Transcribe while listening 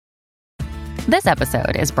This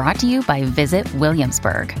episode is brought to you by Visit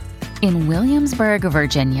Williamsburg. In Williamsburg,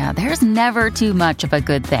 Virginia, there's never too much of a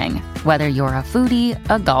good thing. Whether you're a foodie,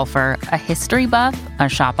 a golfer, a history buff, a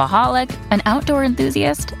shopaholic, an outdoor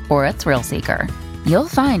enthusiast, or a thrill seeker, you'll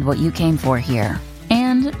find what you came for here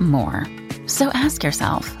and more. So ask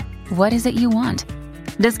yourself, what is it you want?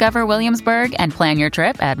 Discover Williamsburg and plan your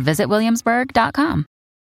trip at visitwilliamsburg.com.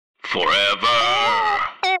 Forever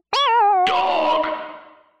Dog.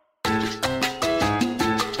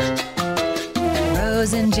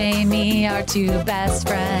 Rose and Jamie are two best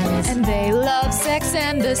friends, and they love Sex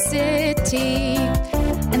and the City.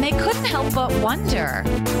 And they couldn't help but wonder,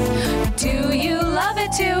 do you love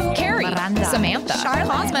it too? Carrie, Miranda, Samantha, Charlotte,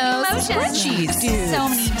 Cosmos, Emotions, Dudes. so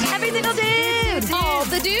many dudes. Every single dude. All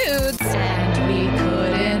the dudes. And we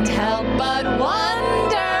couldn't help but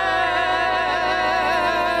wonder.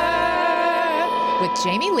 With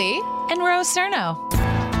Jamie Lee. And Rose Cerno.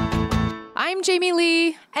 I'm Jamie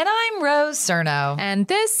Lee. And I'm Rose Cerno. And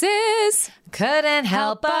this is Couldn't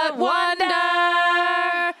Help But Wonder.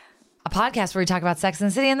 A podcast where we talk about Sex and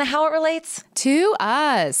the City and how it relates to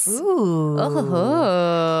us. Ooh.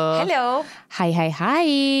 Oh. Hello. Hi.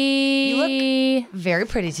 You look very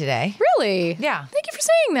pretty today. Really? Yeah. Thank you for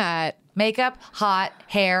saying that. Makeup, hot.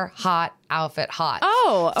 Hair, hot. Outfit, hot.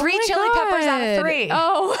 Oh. Three my chili God. peppers out of 3.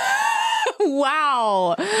 Oh.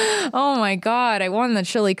 Wow. Oh my God. I won the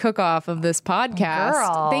chili cook-off of this podcast.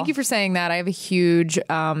 Girl. Thank you for saying that. I have a huge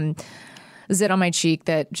zit on my cheek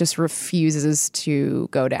that just refuses to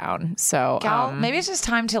go down. So Gal, maybe it's just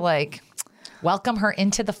time to welcome her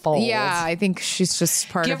into the fold. yeah, I think she's just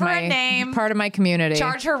part Give of her my a name. part of my community.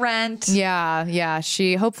 Charge her rent. Yeah.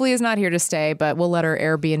 She hopefully is not here to stay, but we'll let her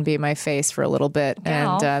Airbnb my face for a little bit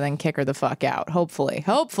Gal. and then kick her the fuck out. Hopefully.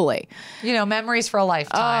 You know, memories for a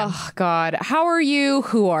lifetime. Oh God, how are you?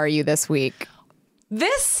 Who are you this week?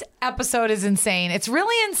 This episode is insane. It's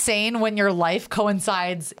really insane when your life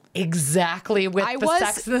coincides exactly with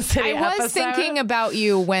Sex and the City I was episode. thinking about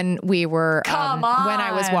you when we were Come on. when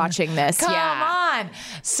I was watching this. Come on.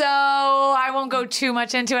 So I won't go too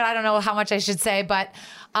much into it. I don't know how much I should say, but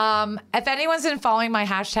if anyone's been following my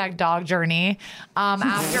hashtag dog journey,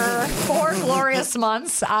 after 4 glorious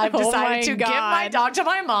months, I've decided to give my dog to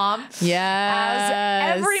my mom. Yes.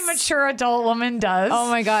 As every mature adult woman does. Oh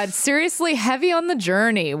my God. Seriously, heavy on the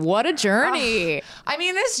journey. What a journey. I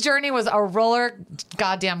mean, this journey was a roller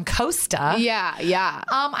goddamn coaster. Yeah.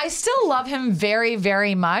 I still love him very,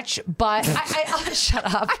 very much, but I shut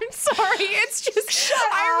up. I'm sorry. It's just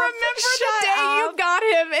I remember the day you got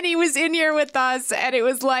him and he was in here with us and it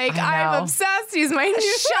was like, I'm obsessed. He's my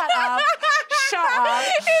new Shut up.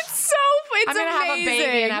 It's I'm going to have a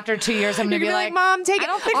baby and after 2 years I'm going to be like, Mom, take it. I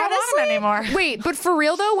don't think I want him anymore. Wait, but for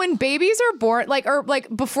real though, when babies are born,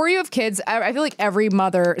 before you have kids, I feel like every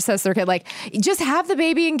mother says to their kid, just have the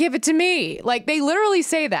baby and give it to me. Like they literally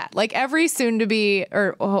say that. Like every soon to be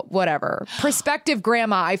or whatever prospective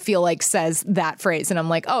grandma, I feel like says that phrase. And I'm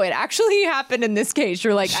like, oh, it actually happened in this case.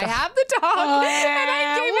 You're like, I have the dog and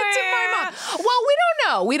I gave it to my mom.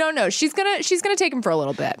 Well, we don't know. She's gonna take him for a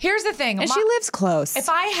little bit. Here's the thing. And she lives close. If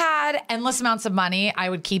I had endless amounts of money, I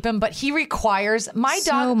would keep him, but he requires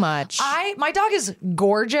so much. My dog is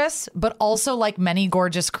gorgeous, but also like many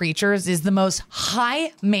gorgeous creatures is the most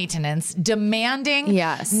high maintenance, demanding,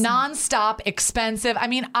 nonstop, expensive. I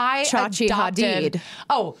mean, I Chachi adopted. Hadid.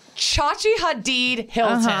 Oh, Chachi Hadid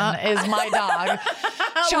Hilton is my dog.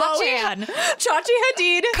 Lohan. Chachi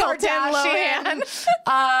Hadid, Kardashian,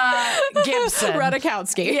 Gibson.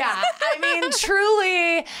 Radikowski. Yeah, I mean,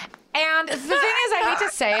 truly. And the thing is, I hate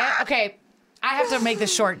to say it. Okay, I have to make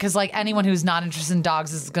this short because anyone who's not interested in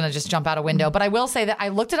dogs is going to just jump out a window. But I will say that I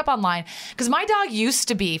looked it up online because my dog used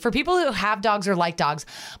to be, for people who have dogs or like dogs,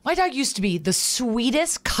 my dog used to be the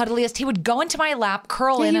sweetest, cuddliest. He would go into my lap,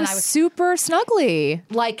 curl in, and I was super snuggly.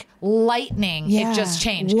 like lightning. Yeah. It just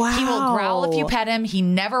changed. Wow. He will growl if you pet him. He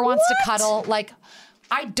never wants to cuddle.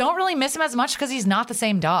 I don't really miss him as much because he's not the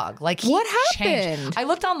same dog. He What changed. happened? I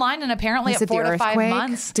looked online and apparently Was at it 4 the to 5 earthquake?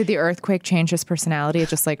 months. Did the earthquake change his personality? It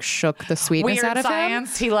just shook the sweetness Weird out of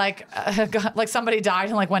science. He somebody died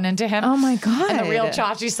and went into him. Oh my God. And the real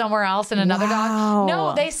Chachi somewhere else and another Wow. dog.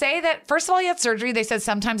 No, they say that first of all, you had surgery. They said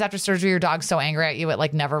sometimes after surgery, your dog's so angry at you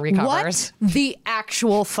it never recovers. What the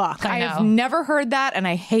actual fuck? I I have know. never heard that, and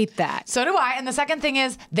I hate that. So do I. And the second thing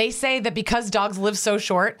is they say that because dogs live so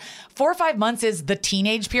short, 4 or 5 months is the teenage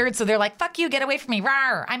period. So they're like, fuck you, get away from me.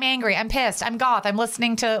 Rawr, I'm angry. I'm pissed. I'm goth. I'm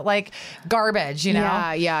listening to garbage, you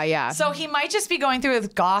know? Yeah. So he might just be going through his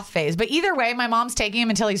goth phase. But either way, my mom's taking him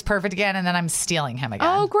until he's perfect again, and then I'm stealing him again.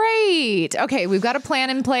 Oh, great. Okay, we've got a plan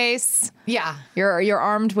in place. Yeah. You're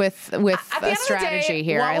armed with At the end a of strategy the day,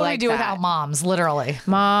 here. What I would like we do that. without moms? Literally.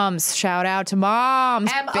 Moms, shout out to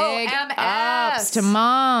moms. Big MOMS. ups to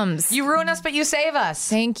moms. You ruin us, but you save us.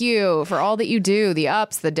 Thank you for all that you do. The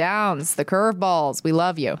ups, the downs, the curveballs. We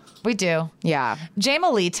love you. We do. Yeah.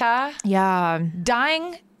 Jamelita, Yeah.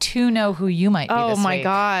 dying to know who you might be Oh this my week.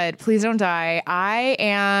 God. Please don't die. I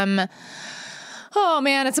am. Oh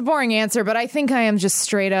man, it's a boring answer, but I think I am just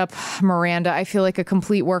straight up Miranda. I feel like a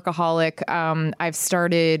complete workaholic. I've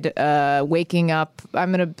started waking up.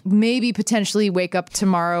 I'm going to maybe potentially wake up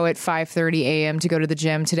tomorrow at 5:30 a.m. to go to the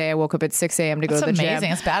gym. Today I woke up at 6 a.m. to go to the That's gym.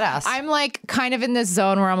 amazing. It's badass. I'm like kind of in this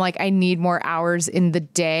zone where I'm like, I need more hours in the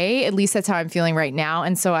day. At least that's how I'm feeling right now.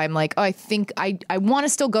 And so I'm like, oh, I think I want to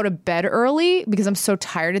still go to bed early because I'm so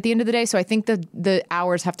tired at the end of the day. So I think the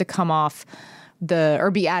hours have to come off or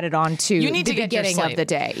be added on to You need the to get your beginning sleep. of the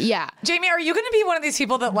day. Yeah. Jamie, are you going to be one of these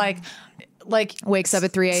people that like Wakes up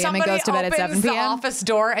at 3 a.m. and somebody goes to bed at 7 opens p.m.? the office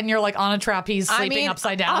door and you're like on a trapeze sleeping mean,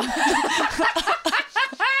 upside down?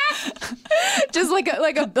 Just like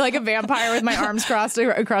a vampire with my arms crossed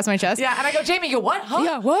across my chest. Yeah, and I go, Jamie, you go, what? Huh?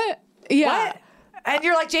 Yeah. What? Yeah. What? And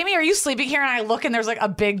you're like, Jamie, are you sleeping here? And I look and there's like a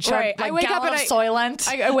big chunk, Right. like gallon of Soylent.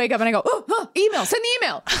 I wake up and I go, oh, email, send the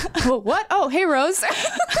email. Well, what? Oh, hey, Rose.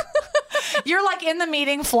 You're like in the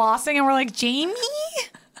meeting flossing and we're like, Jamie?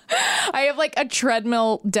 I have like a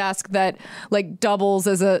treadmill desk that like doubles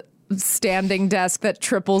as a standing desk, that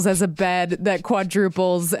triples as a bed, that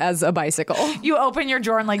quadruples as a bicycle. You open your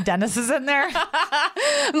drawer and like Dennis is in there.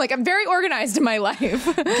 I'm like, I'm very organized in my life.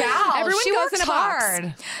 Gal, Everyone she goes works in a box.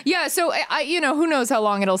 hard. Yeah, so I who knows how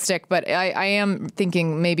long it'll stick, but I am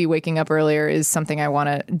thinking maybe waking up earlier is something I want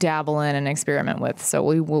to dabble in and experiment with. So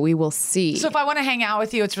we will see. So if I want to hang out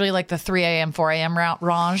with you, it's really like the 3 a.m., 4 a.m.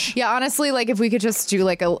 range. Yeah, honestly, like if we could just do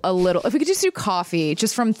like a little, if we could just do coffee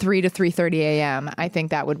just from 3 to 3:30 a.m., I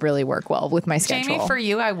think that would really work well with my schedule. Jamie, for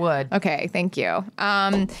you, I would. Okay, thank you.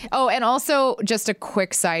 Oh, and also just a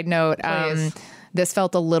quick side note. Please. This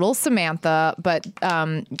felt a little Samantha, but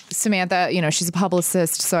Samantha, she's a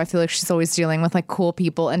publicist, so I feel like she's always dealing with like cool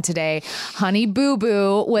people. And today, Honey Boo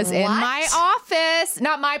Boo was in my office,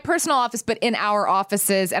 not my personal office, but in our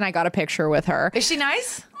offices, and I got a picture with her. Is she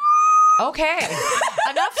nice? Okay.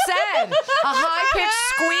 Enough said. A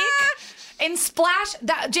high-pitched squeak. In Splash,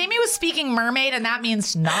 Jamie was speaking mermaid, and that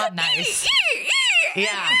means not nice.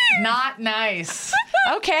 Yeah, not nice.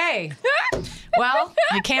 Okay. Well,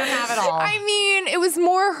 you can't have it all. I mean, it was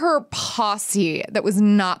more her posse that was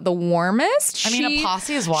not the warmest. I mean, a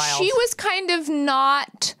posse is wild. She was kind of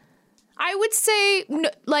not, I would say,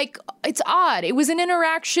 like, it's odd. It was an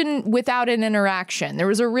interaction without an interaction. There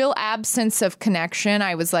was a real absence of connection.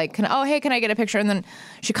 I was like, can I get a picture? And then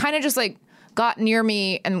she kind of just like got near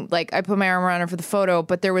me and like I put my arm around her for the photo,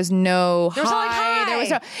 but there was no There was no, like, hi. There was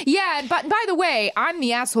no, yeah. But by the way, I'm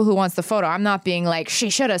the asshole who wants the photo. I'm not being like she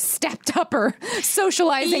should have stepped up her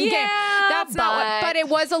socializing game. That's not what. But it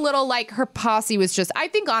was a little like her posse was just. I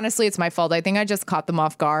think honestly, it's my fault. I think I just caught them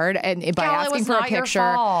off guard and by Gal, it asking was for a not your picture.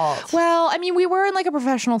 fault. Well, I mean, we were in like a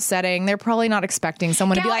professional setting. They're probably not expecting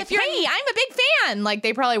someone to be Gal, like, if you're- "Hey, I'm a big fan." Like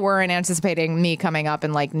they probably weren't anticipating me coming up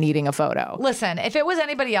and like needing a photo. Listen, if it was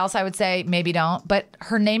anybody else, I would say maybe don't. But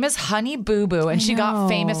her name is Honey Boo Boo, and she got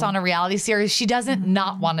famous on a reality series. She doesn't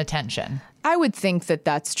not want attention. I would think that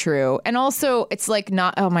that's true. And also, it's like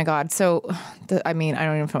not, oh my God. So, I mean, I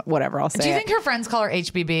don't even, whatever, I'll say Do you it. think her friends call her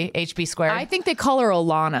HBB, HB squared? I think they call her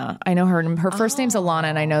Alana. I know her first name's Alana,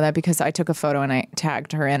 and I know that because I took a photo and I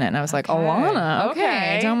tagged her in it. And I was like, Alana,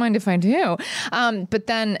 okay. I don't mind if I do. But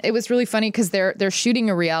then it was really funny because they're shooting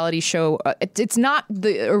a reality show. It's not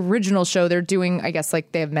the original show. They're doing, I guess,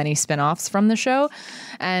 like they have many spinoffs from the show.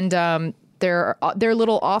 And their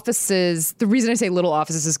little offices. The reason I say little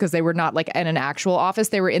offices is because they were not like in an actual office.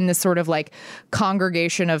 They were in this sort of like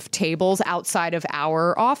congregation of tables outside of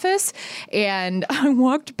our office. And I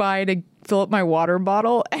walked by to fill up my water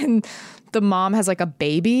bottle, and the mom has like a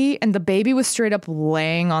baby, and the baby was straight up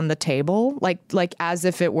laying on the table, like as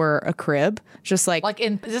if it were a crib, just like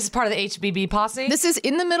this is part of the HBB posse. this is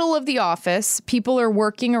in the middle of the office. People are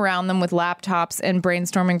working around them with laptops and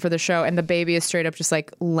brainstorming for the show, and the baby is straight up just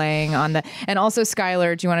like laying on the. And also,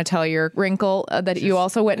 Skylar, do you want to tell your wrinkle that you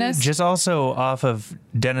also witnessed? Just also off of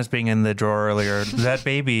Dennis being in the drawer earlier, that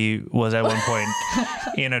baby was at one point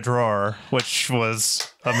in a drawer, which was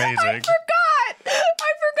amazing. I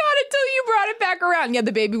forgot until you brought it back around. Yeah,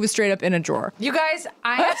 the baby was straight up in a drawer. You guys,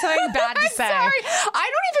 I have something bad to I'm say. sorry.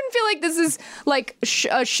 I don't even feel like this is like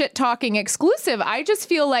a shit talking exclusive. I just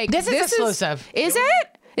feel like This is exclusive. Is it?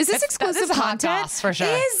 Is this exclusive hot content? goss, for sure.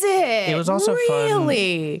 Is it? It was also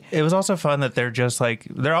really fun. It was also fun that they're just like,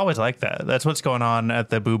 they're always like that. That's what's going on at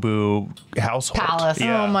the Boo Boo household. Palace.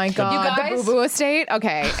 Yeah. Oh my God. You guys- The Boo Boo estate?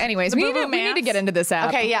 Okay. Anyways, we Boo Boo need to get into this app.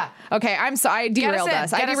 Okay, yeah. Okay, I'm sorry. I derailed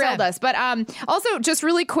us. Get us in. But also, just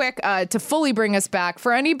really quick, to fully bring us back,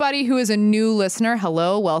 for anybody who is a new listener,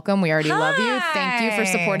 hello, welcome. We already love you. Thank you for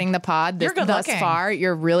Hi. supporting the pod You're good thus looking. far.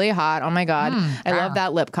 You're really hot. Oh my God. I love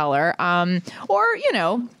that lip color. Or,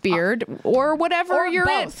 beard or whatever Or you're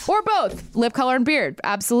both. in. Or both. Lip color and beard.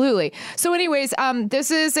 Absolutely. So anyways,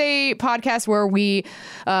 this is a podcast where we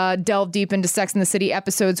delve deep into Sex and the City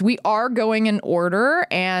episodes. We are going in order.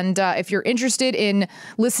 And if you're interested in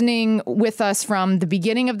listening with us from the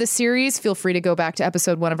beginning of the series, feel free to go back to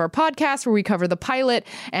episode 1 of our podcast where we cover the pilot.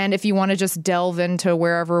 And if you want to just delve into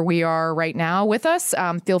wherever we are right now with us,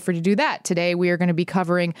 feel free to do that. Today, we are going to be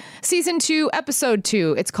covering season 2, episode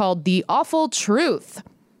 2. It's called The Awful Truth.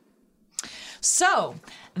 So,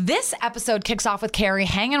 this episode kicks off with Carrie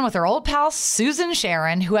hanging with her old pal Susan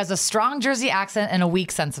Sharon, who has a strong Jersey accent and a weak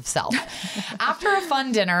sense of self. After a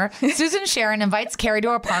fun dinner, Susan Sharon invites Carrie to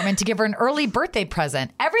her apartment to give her an early birthday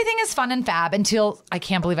present. Everything is fun and fab until, I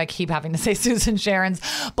can't believe I keep having to say Susan Sharon's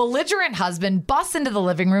belligerent husband busts into the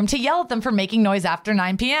living room to yell at them for making noise after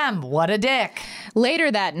 9 p.m. What a dick. Later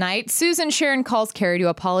that night, Susan Sharon calls Carrie to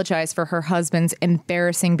apologize for her husband's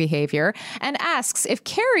embarrassing behavior and asks if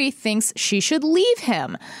Carrie thinks she should leave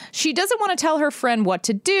him. She doesn't want to tell her friend what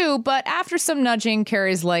to do, but after some nudging,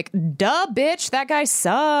 Carrie's like, duh, bitch, that guy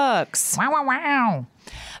sucks. Wow, wow, wow.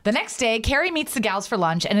 The next day, Carrie meets the gals for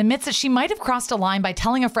lunch and admits that she might have crossed a line by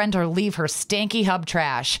telling a friend to leave her stanky hub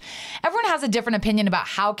trash. Everyone has a different opinion about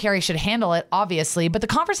how Carrie should handle it, obviously, but the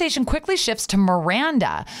conversation quickly shifts to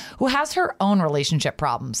Miranda, who has her own relationship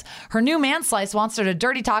problems. Her new man slice wants her to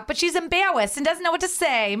dirty talk, but she's embarrassed and doesn't know what to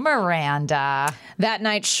say. Miranda. That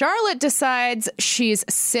night, Charlotte decides she's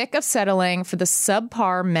sick of settling for the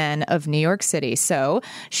subpar men of New York City, so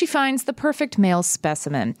she finds the perfect male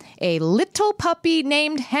specimen, a little puppy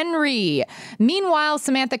named Henry. Meanwhile,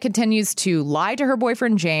 Samantha continues to lie to her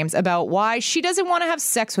boyfriend James about why she doesn't want to have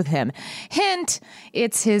sex with him. Hint,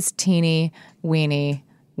 it's his teeny weeny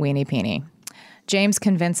peeny. James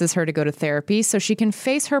convinces her to go to therapy so she can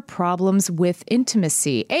face her problems with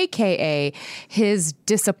intimacy, aka his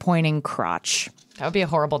disappointing crotch. That would be a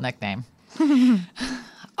horrible nickname.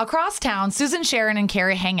 Across town, Susan Sharon and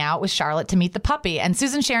Carrie hang out with Charlotte to meet the puppy, and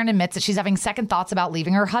Susan Sharon admits that she's having second thoughts about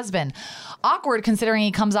leaving her husband. Awkward considering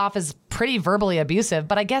he comes off as pretty verbally abusive,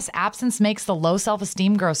 but I guess absence makes the low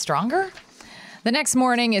self-esteem grow stronger? The next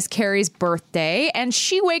morning is Carrie's birthday, and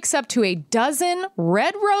she wakes up to a dozen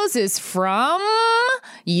red roses from,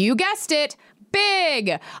 you guessed it,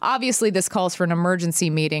 Big. Obviously, this calls for an emergency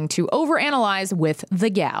meeting to overanalyze with the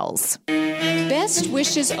gals. Best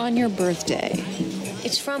wishes on your birthday.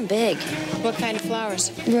 It's from Big. What kind of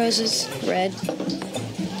flowers? Roses, red,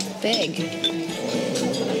 big,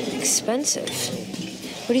 expensive.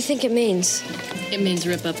 What do you think it means? It means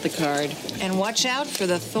rip up the card. And watch out for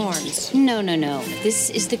the thorns. No. This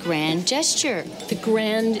is the grand gesture. The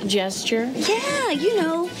grand gesture?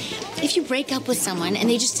 Yeah, if you break up with someone and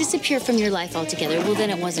they just disappear from your life altogether, well, then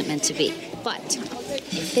it wasn't meant to be. But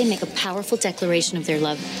if they make a powerful declaration of their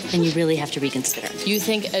love, then you really have to reconsider. You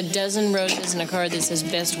think a dozen roses and a card that says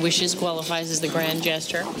best wishes qualifies as the grand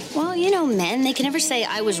gesture? Well, men, they can never say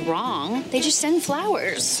I was wrong. They just send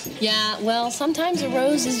flowers. Yeah, well, sometimes a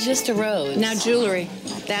rose is just a rose. Now, jewelry.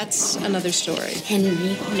 That's another story.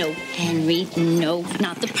 Henry, no,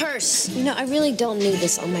 not the purse. I really don't need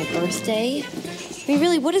this on my birthday. I mean,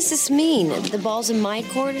 really, what does this mean? The ball's in my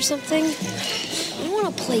court or something? I don't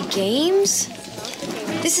want to play games.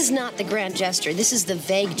 This is not the grand gesture. This is the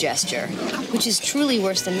vague gesture, which is truly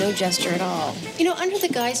worse than no gesture at all. Under the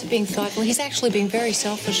guise of being thoughtful, he's actually being very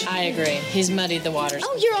selfish. I agree. He's muddied the waters.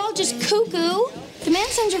 Oh, you're all just cuckoo. The man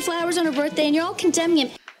sends her flowers on her birthday and you're all condemning him.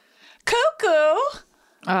 Cuckoo!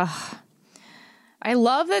 I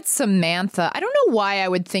love that Samantha, I don't know why I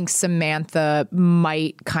would think Samantha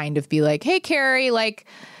might kind of be like, hey, Carrie,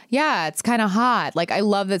 yeah, it's kind of hot. I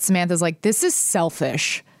love that Samantha's like, this is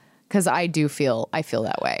selfish. Because I feel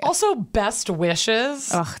that way. Also, best wishes.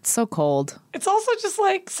 Ugh, it's so cold. It's also just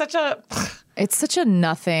such a... It's such a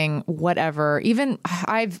nothing, whatever. Even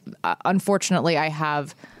unfortunately, I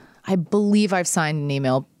believe I've signed an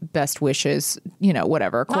email, best wishes,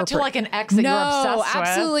 whatever. Not to an ex that you're obsessed with. No,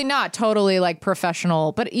 absolutely not. Totally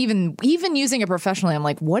professional. But even using it professionally, I'm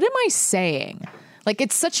like, what am I saying?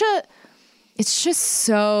 It's just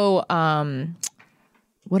so,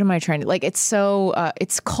 what am I trying to like? It's so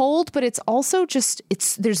it's cold, but it's also just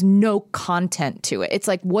there's no content to it. It's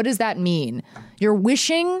like, what does that mean? You're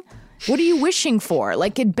wishing. What are you wishing for?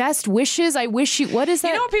 Like in best wishes, I wish you. What is that?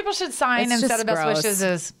 You know what people should sign It's instead just of best gross. wishes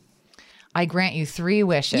is, I grant you 3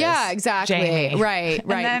 wishes. Yeah, exactly. Jamie. Right. And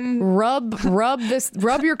then rub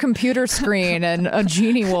your computer screen, and a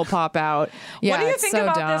genie will pop out. Yeah, what do you it's think so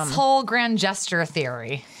about dumb. this whole grand gesture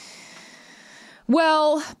theory?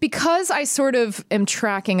 Well, because I sort of am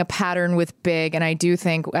tracking a pattern with Big, and I do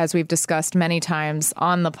think, as we've discussed many times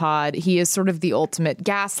on the pod, he is sort of the ultimate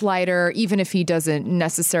gaslighter, even if he doesn't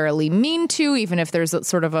necessarily mean to, even if there's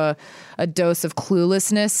sort of a dose of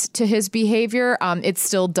cluelessness to his behavior, it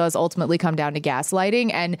still does ultimately come down to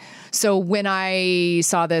gaslighting. And so when I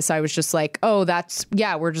saw this, I was just like, oh,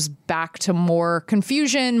 we're just back to more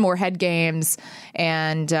confusion, more head games.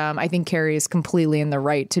 And I think Carrie is completely in the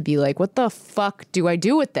right to be like, what the fuck do I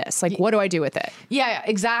do with this? Like, what do I do with it? Yeah,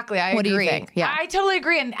 exactly. I What do agree. you think? Yeah. I totally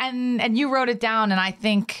agree. And you wrote it down, and I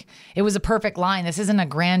think it was a perfect line. This isn't a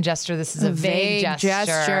grand gesture. This is a vague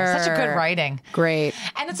gesture. Such a good writing. Great.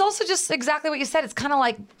 And it's also just exactly what you said. It's kind of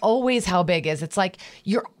like always how big is. It's like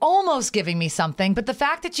you're almost giving me something, but the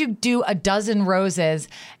fact that you do a dozen roses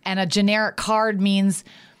and a generic card means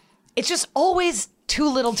it's just always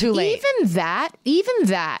too little too late. Even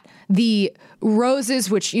that, the roses,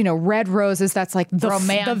 which, red roses, that's like the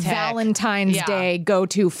Romantic. Valentine's Day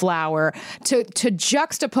go-to flower. To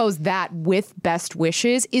juxtapose that with best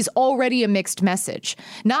wishes is already a mixed message.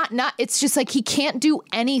 Not, it's just like he can't do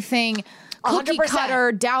anything cookie 100%.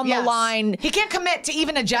 cutter down the line. He can't commit to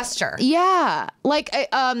even a gesture. Yeah. Like,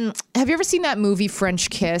 have you ever seen that movie French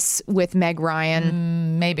Kiss with Meg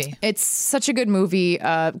Ryan? Maybe. It's such a good movie.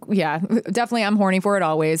 Yeah, definitely I'm horny for it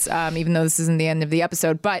always, even though this isn't the end of the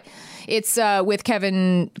episode. But it's with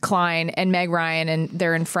Kevin Kline and Meg Ryan, and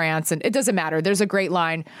they're in France. And it doesn't matter. There's a great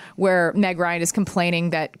line where Meg Ryan is complaining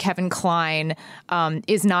that Kevin Kline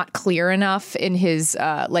is not clear enough in his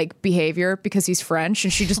behavior because he's French,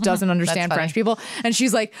 and she just doesn't understand French people. And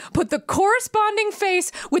she's like, put the corresponding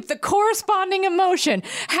face with the corresponding emotion.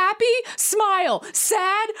 Happy, smile,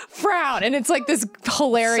 sad, frown. And it's like this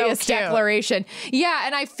hilarious So cute. declaration. Yeah,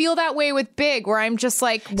 and I feel that way with Big, where I'm just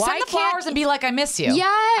like, why Send the flowers and be like, I miss you.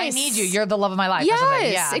 Yes. I need you. You're the love of my life. Or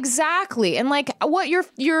something. Yes, Yeah. exactly. And like, what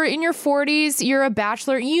you're in your 40s, you're a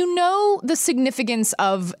bachelor, you know the significance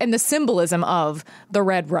of and the symbolism of the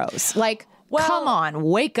red rose. Like, come on,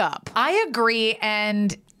 wake up. I agree.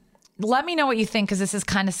 And let me know what you think, because this is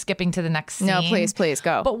kind of skipping to the next scene. No, please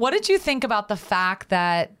go. But what did you think about the fact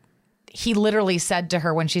that he literally said to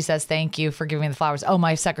her when she says, thank you for giving me the flowers, oh,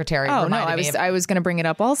 my secretary Oh, no, reminded me of- I was going to bring it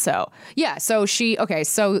up also. Yeah, so she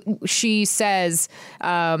says,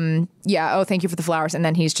 oh, thank you for the flowers. And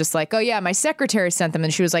then he's just like, oh, yeah, my secretary sent them.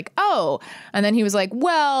 And she was like, oh. And then he was like,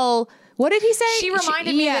 well, what did he say? She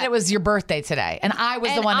reminded me that it was your birthday today, and I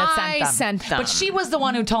was the one that sent them. But she was the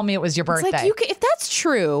one who told me it was your birthday. It's like, if that's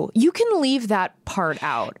true, you can leave that part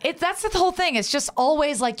out. That's the whole thing. It's just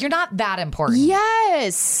always like, you're not that important.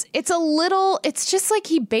 Yes. It's just like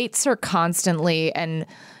he baits her constantly and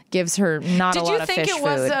gives her not a lot of fish food. Did you think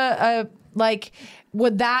it was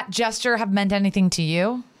would that gesture have meant anything to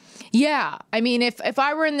you? Yeah. I mean, if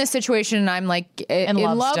I were in this situation and I'm like in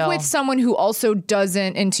love still. with someone who also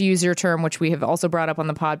doesn't, and to use your term, which we have also brought up on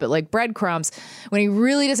the pod, but like breadcrumbs, when he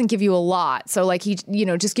really doesn't give you a lot. So like he,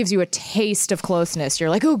 just gives you a taste of closeness. You're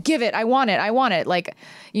like, oh, give it. I want it. Like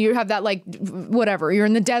you have that, like, whatever. You're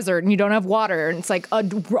in the desert and you don't have water, and it's like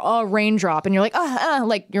a raindrop, and you're like,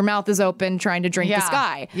 like your mouth is open trying to drink the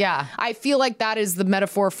sky. Yeah. I feel like that is the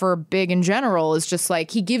metaphor for Big in general, is just like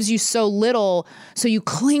he gives you so little, so you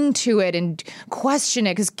cling to it and question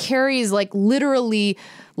it, because Carrie is like literally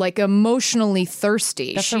like emotionally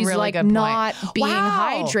thirsty. That's She's a really like good point. not being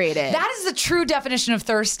Wow. hydrated. That is the true definition of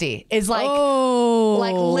thirsty. Is like, oh,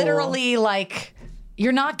 like literally like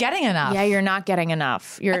you're not getting enough. Yeah, you're not getting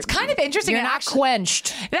enough. It's kind of interesting. You're not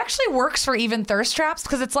quenched. It actually works for even thirst traps,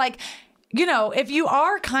 because it's like, if you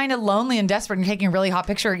are kind of lonely and desperate and taking a really hot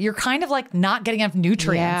picture, you're kind of like not getting enough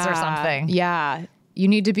nutrients or something. Yeah. You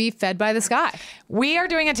need to be fed by the sky. We are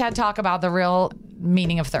doing a TED Talk about the real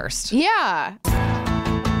meaning of thirst. Yeah.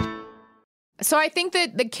 So I think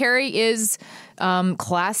that Carrie is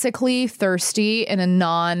classically thirsty in a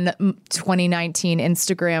non-2019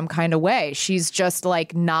 Instagram kind of way. She's just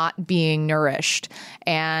like not being nourished.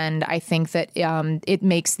 And I think that it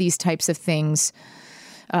makes these types of things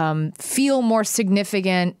feel more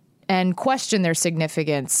significant and question their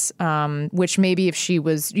significance, which maybe if she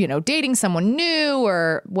was, dating someone new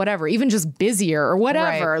or whatever, even just busier or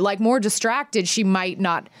whatever, Right. like more distracted, she might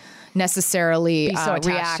not necessarily Be so attached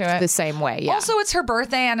react to it. the same way. Yeah. Also, it's her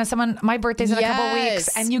birthday, and my birthday's in a couple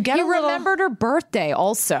weeks, and you get he a little. remembered her birthday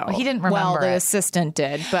also. He didn't Well, remember the it. assistant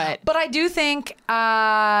did, but But I do think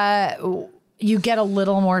you get a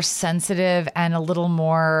little more sensitive and a little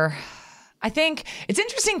more. I think it's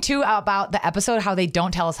interesting too about the episode how they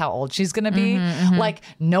don't tell us how old she's going to be. Like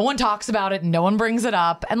no one talks about it, no one brings it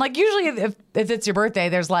up, and like usually if it's your birthday,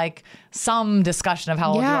 there's like some discussion of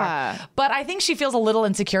how old you are. But I think she feels a little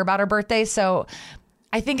insecure about her birthday, so.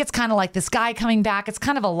 I think it's kind of like this guy coming back. It's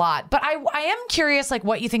kind of a lot. But I am curious, like,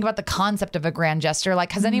 what you think about the concept of a grand gesture.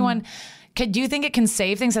 Like, has anyone... do you think it can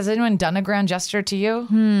save things? Has anyone done a grand gesture to you?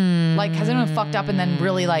 Like, has anyone fucked up and then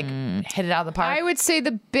really, like, hit it out of the park? I would say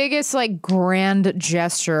the biggest like grand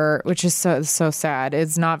gesture, which is so sad,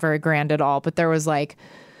 it's not very grand at all, but there was like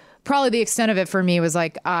probably the extent of it for me was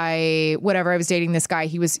like I was dating this guy.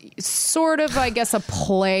 He was sort of, I guess, a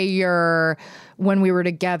player when we were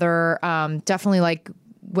together. Definitely like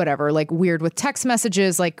like weird with text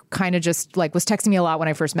messages, like kind of just like was texting me a lot when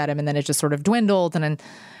I first met him, and then it just sort of dwindled. And then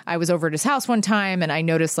I was over at his house one time and I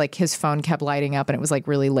noticed like his phone kept lighting up and it was like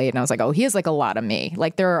really late. And I was like, oh, he has like a lot of me.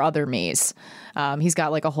 Like there are other me's. He's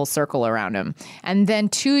got like a whole circle around him. And then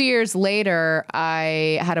 2 years later,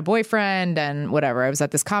 I had a boyfriend and whatever. I was at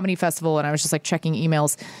this comedy festival and I was just like checking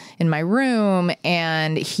emails in my room,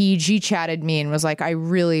 and he G-chatted me and was like, I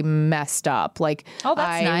really messed up. Like, Oh,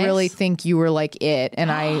 that's I nice. really think you were like it.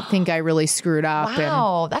 And I think I really screwed up.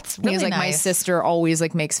 Wow, And that's he really was like, my nice. sister always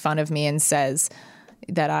like makes fun of me and says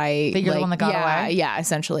that That you're the one that got away? Yeah,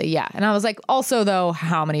 essentially. Yeah. And I was like, also though,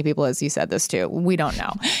 how many people has he said this to? We don't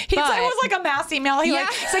know. It was like a mass email.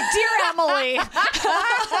 It's like, dear Emily.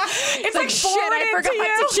 it's like shit, I forwarded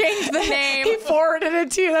forgot to to change the name. He forwarded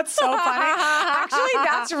it to you. That's so funny. Actually,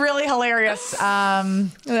 that's really hilarious.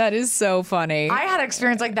 That is so funny. I had an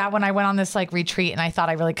experience like that when I went on this like retreat, and I thought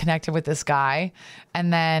I really connected with this guy.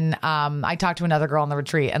 And then I talked to another girl on the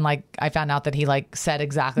retreat, and like I found out that he like said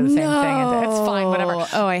exactly the same thing. And it's fine, whatever.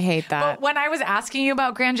 Oh, I hate that. But when I was asking you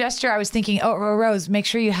about grand gesture, I was thinking, oh, Rose, make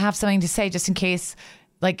sure you have something to say just in case.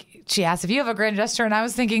 Like she asked if you have a grand gesture, and I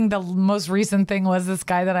was thinking the most recent thing was this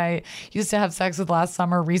guy that I used to have sex with last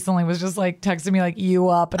summer recently was just like texting me like you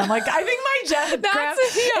up, and I'm like, I think my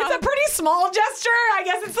it's a pretty small gesture. I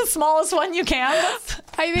guess it's the smallest one you can.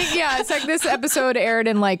 I think, yeah, it's like this episode aired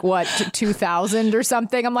in like what, 2000 or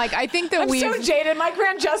something. I'm like, I think that I'm so jaded. My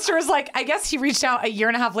grand gesture is like, I guess he reached out a year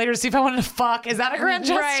and a half later to see if I wanted to fuck. Is that a grand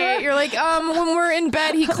gesture? Right. You're like, when we're in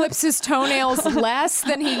bed, he clips his toenails less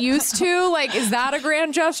than he used to. Like, is that a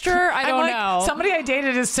grand gesture? I don't know. Somebody I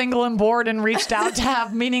dated is single and bored and reached out to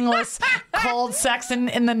have meaningless, cold sex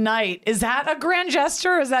in the night. Is that a grand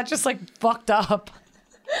gesture, or is that just like fucked up?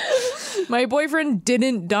 My boyfriend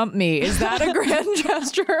didn't dump me. Is that a grand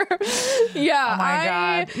gesture? Yeah. Oh my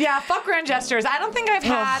God. Yeah, fuck grand gestures. I don't think I've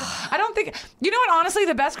had, you know what, honestly,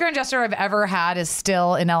 the best grand gesture I've ever had is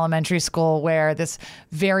still in elementary school, where this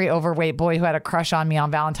very overweight boy who had a crush on me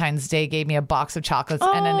on Valentine's Day gave me a box of chocolates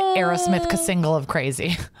and an Aerosmith single of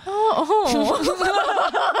Crazy.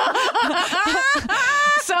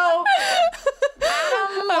 So,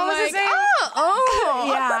 Adam, what was his name?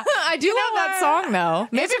 Yeah. I do love that song though.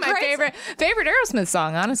 Maybe It's a my great favorite Aerosmith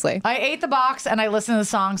song, honestly. I ate the box and I listened to the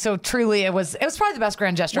song, so truly it was probably the best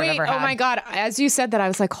grand gesture I've ever had. Oh my God. As you said that, I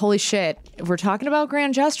was like, holy shit. If we're talking about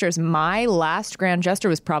grand gestures, my last grand gesture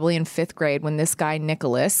was probably in 5th grade when this guy,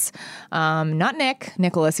 Nicholas, not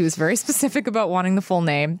Nicholas, he was very specific about wanting the full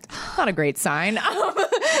name. Not a great sign.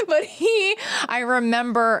 But I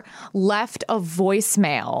remember, left a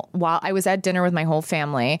voicemail while I was at dinner with my whole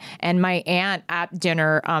family, and my aunt at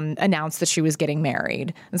dinner announced that she was getting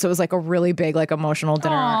married. And so it was like a really big, like emotional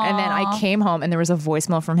dinner. Aww. And then I came home and there was a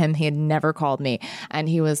voicemail from him. He had never called me. And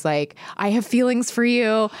he was like, I have feelings for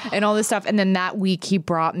you and all this stuff. And then that week he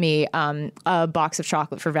brought me a box of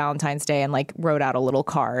chocolate for Valentine's Day and like wrote out a little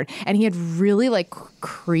card. And he had really like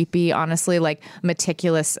creepy, honestly, like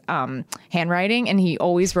meticulous handwriting. And he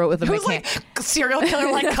always wrote with a like serial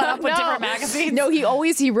killer, like cut up with different magazines. No,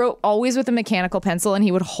 he wrote always with a mechanical pencil, and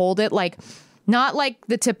he would hold it like not like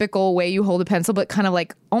the typical way you hold a pencil, but kind of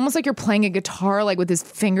like almost like you're playing a guitar, like with his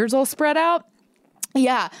fingers all spread out.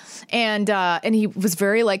 Yeah. And he was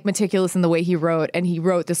very like meticulous in the way he wrote, and he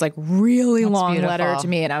wrote this like really long letter to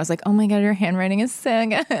me, and I was like, oh my God, your handwriting is so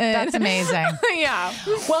good. That's amazing. Yeah.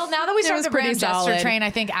 Well, now that we started the grand gesture train, I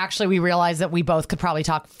think actually we realized that we both could probably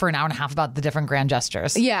talk for an hour and a half about the different grand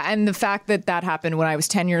gestures. Yeah. And the fact that happened when I was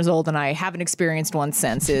 10 years old and I haven't experienced one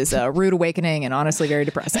since is a rude awakening and honestly very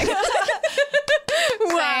depressing.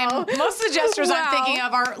 Wow. Most of the gestures I'm thinking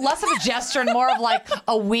of are less of a gesture and more of like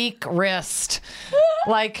a weak wrist.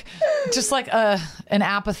 like just like an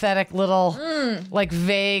apathetic little, like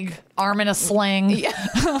vague arm in a sling. Yeah.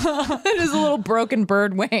 It is a little broken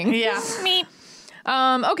bird wing. Yeah. Meep.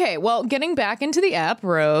 Okay, well, getting back into the app,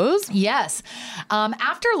 Rose. Yes.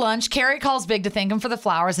 After lunch, Carrie calls Big to thank him for the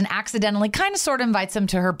flowers and accidentally kind of sort of invites him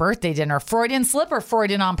to her birthday dinner. Freudian slip or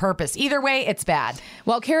Freudian on purpose. Either way, it's bad.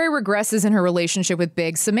 While Carrie regresses in her relationship with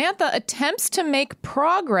Big, Samantha attempts to make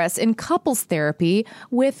progress in couples therapy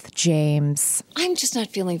with James. I'm just not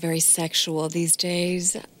feeling very sexual these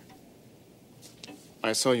days.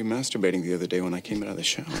 I saw you masturbating the other day when I came out of the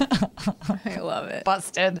shower. I love it.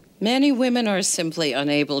 Busted. Many women are simply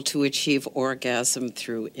unable to achieve orgasm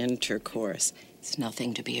through intercourse. It's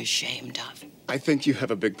nothing to be ashamed of. I think you have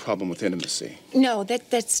a big problem with intimacy. No,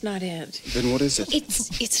 that's not it. Then what is it?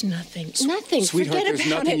 It's nothing. Nothing. Sweetheart, Forget there's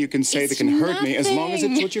about nothing it. you can say It's that can hurt me as long as it's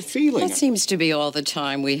nothing. what you're feeling. That seems to be all the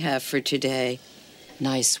time we have for today.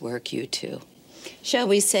 Nice work, you two. Shall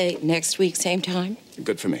we say next week, same time?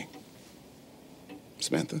 Good for me.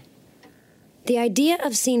 Samantha? The idea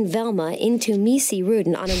of seeing Velma into Missy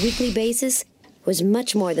Rudin on a weekly basis was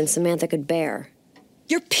much more than Samantha could bear.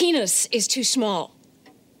 Your penis is too small.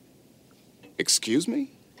 Excuse me?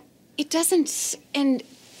 It doesn't, and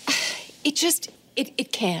it just,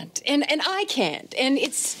 it can't. And I can't. And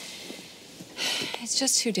it's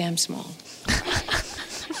just too damn small.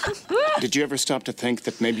 Did you ever stop to think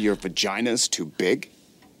that maybe your vagina's too big?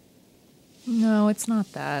 No, it's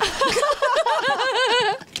not that.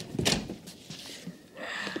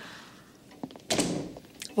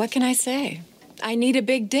 What can I say? I need a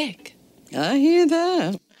big dick. I hear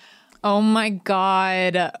that. Oh my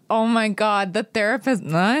God. Oh my God. The therapist.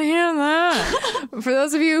 I hear that. For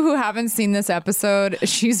those of you who haven't seen this episode,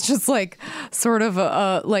 she's just like sort of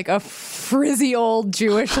a frizzy old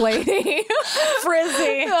Jewish lady.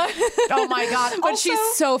 Frizzy. Oh my God. But she's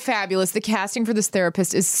so fabulous. The casting for this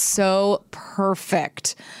therapist is so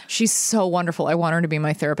perfect. She's so wonderful. I want her to be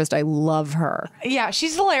my therapist. I love her. Yeah,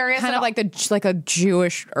 she's hilarious. Kind of like a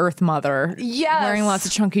Jewish Earth Mother. Yes. Wearing lots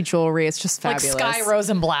of chunky jewelry. It's just fabulous. Like Sky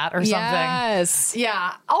Rosenblatt or something. Yes.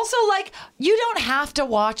 Yeah. Also, like, you don't have to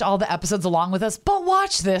watch all the episodes along with us, but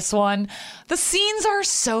watch this one. The scenes are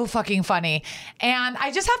so fucking funny. And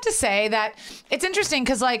I just have to say that it's interesting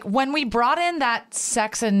because, like, when we brought in that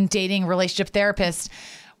sex and dating relationship therapist,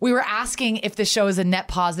 we were asking if the show is a net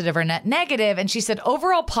positive or net negative. And she said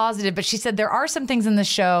overall positive, but she said there are some things in the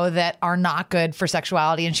show that are not good for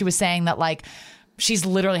sexuality. And she was saying that, like, she's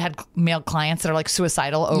literally had male clients that are like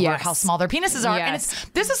suicidal over how small their penises are. And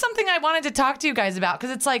this is something I wanted to talk to you guys about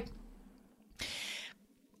because it's like,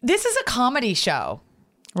 this is a comedy show.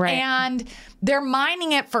 Right. And they're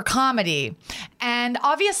mining it for comedy. And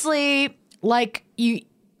obviously, like,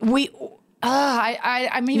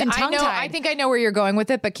 I'm even tongue-tied. I think I know where you're going with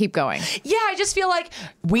it, but keep going. Yeah, I just feel like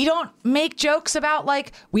we don't make jokes about,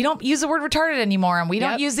 like, we don't use the word retarded anymore and we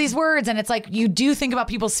don't use these words. And it's like, you do think about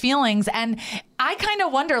people's feelings. And I kind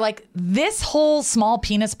of wonder, like, this whole small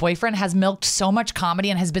penis boyfriend has milked so much comedy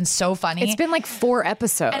and has been so funny. It's been like 4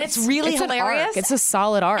 episodes. And it's really hilarious. An arc. It's a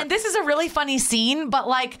solid arc. And this is a really funny scene, but,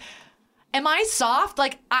 like, am I soft?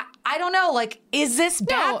 Like, I don't know. Like, is this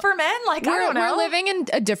bad for men? Like, I don't know. We're living in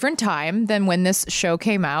a different time than when this show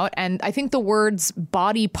came out. And I think the words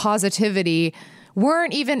body positivity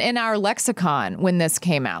weren't even in our lexicon when this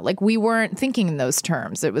came out. Like, we weren't thinking in those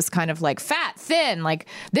terms. It was kind of like fat, thin, like,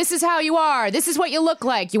 this is how you are. This is what you look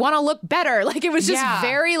like. You want to look better. Like, it was just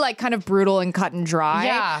very, like, kind of brutal and cut and dry.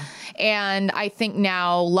 Yeah. And I think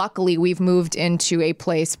now, luckily, we've moved into a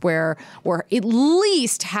place where we're at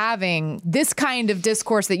least having this kind of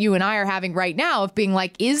discourse that you and I are having right now of being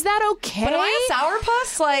like, is that okay? But am I a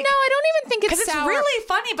sourpuss? Like, no, I don't even think it's sour. Because it's really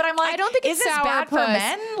funny, but I'm like, I don't think is it's this bad for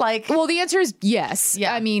men? Like, well, the answer is yes.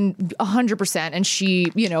 Yeah. I mean, 100%. And she,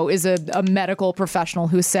 you know, is a medical professional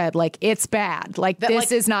who said, like, it's bad. Like, this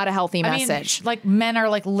like, is not a healthy message. I mean, like, men are,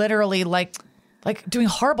 like, literally, like doing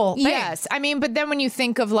horrible things. Yes. I mean, but then when you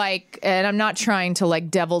think of, like, and I'm not trying to, like,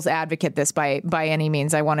 devil's advocate this by any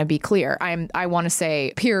means. I want to be clear. I want to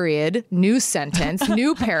say period, new sentence,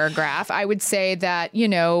 new paragraph. I would say that, you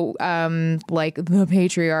know, like, the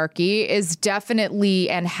patriarchy is definitely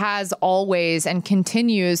and has always and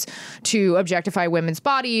continues to objectify women's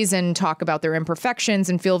bodies and talk about their imperfections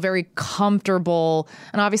and feel very comfortable.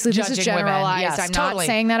 And obviously this is Judging women. generalized. Yes, I'm totally. not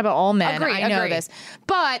saying that about all men. Agree, I know this.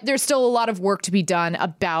 But there's still a lot of work to be done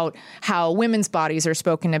about how women's bodies are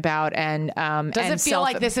spoken about and does it feel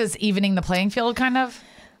like this is evening the playing field kind of?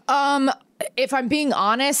 If I'm being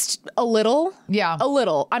honest, a little. Yeah. A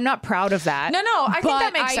little. I'm not proud of that. No, I think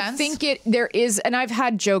that makes sense. I think there is, and I've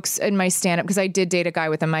had jokes in my stand-up because I did date a guy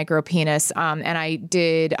with a micro penis. And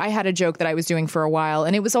I had a joke that I was doing for a while,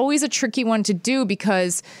 and it was always a tricky one to do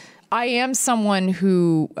because I am someone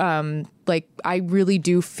who, I really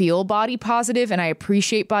do feel body positive and I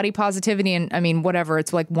appreciate body positivity. And I mean, whatever,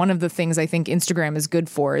 it's like one of the things I think Instagram is good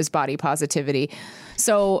for is body positivity.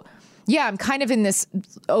 So yeah, I'm kind of in this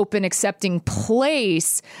open, accepting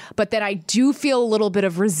place, but then I do feel a little bit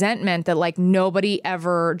of resentment that like nobody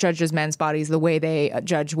ever judges men's bodies the way they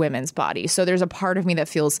judge women's bodies. So there's a part of me that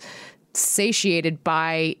feels satiated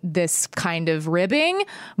by this kind of ribbing,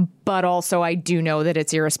 but also I do know that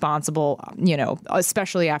it's irresponsible,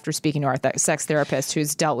 especially after speaking to our sex therapist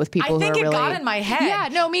who's dealt with people who are really... I think it got in my head. Yeah,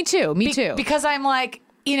 no, me too. Because I'm like,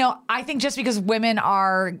 I think just because women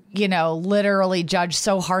are, literally judged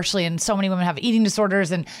so harshly and so many women have eating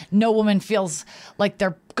disorders and no woman feels like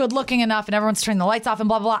they're good looking enough and everyone's turning the lights off and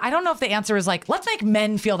blah, blah, blah. I don't know if the answer is like, let's make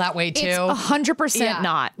men feel that way too. It's 100%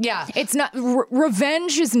 not. Yeah. It's not.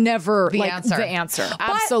 Revenge is never the answer.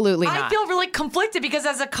 Absolutely not. I feel really conflicted because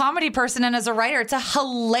as a comedy person and as a writer, it's a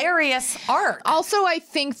hilarious arc. Also, I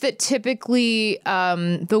think that typically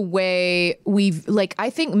the way I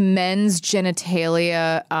think men's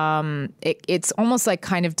genitalia, it's almost like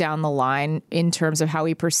kind of down the line in terms of how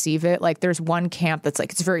we perceive it. Like there's one camp that's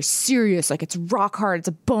like, it's very serious, like it's rock hard, it's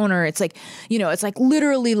a boner. It's like, it's like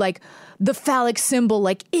literally like the phallic symbol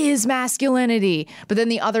like is masculinity. But then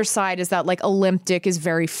the other side is that like a limp dick is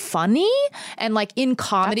very funny. And like in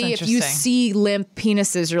comedy, if you see limp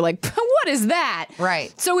penises, you're like, what is that?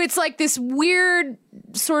 Right. So it's like this weird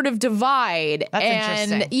sort of divide. That's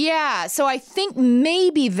interesting. Yeah. So I think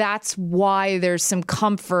maybe that's why there's some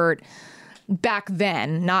comfort back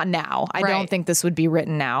then, not now. I don't think this would be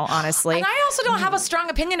written now, honestly. And I also don't have a strong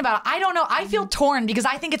opinion about it. I don't know. I feel torn because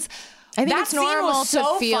I think it's normal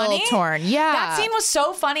to feel torn. Yeah. That scene was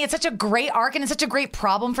so funny. It's such a great arc and it's such a great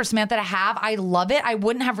problem for Samantha to have. I love it. I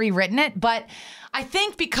wouldn't have rewritten it, but I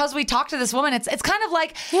think because we talked to this woman, it's kind of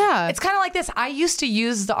like, it's kind of like this. I used to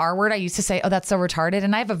use the R word. I used to say, oh, that's so retarded.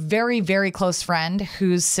 And I have a very, very close friend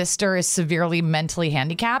whose sister is severely mentally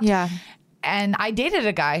handicapped. Yeah. And I dated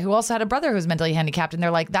a guy who also had a brother who was mentally handicapped. And they're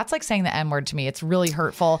like, that's like saying the N word to me. It's really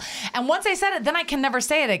hurtful. And once I said it, then I can never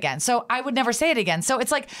say it again. So I would never say it again. So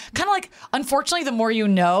it's like, kind of like, unfortunately, the more you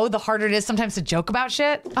know, the harder it is sometimes to joke about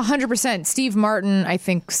shit. 100%. Steve Martin, I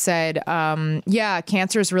think, said,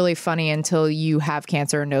 cancer is really funny until you have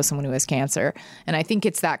cancer or know someone who has cancer. And I think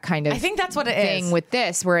it's that kind of I think that's what it thing is. with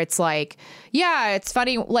this, where it's like, yeah, it's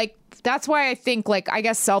funny. Like, that's why I think, I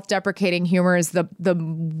guess self-deprecating humor is the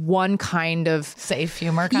one kind of safe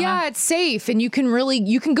humor. Yeah, it's safe, and you can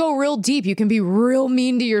go real deep. You can be real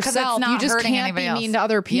mean to yourself. You just can't be mean to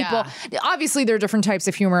other people. Yeah. Obviously, there are different types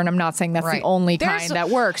of humor, and I'm not saying that's the only kind that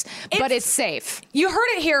works, but it's safe. You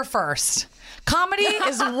heard it here first. Comedy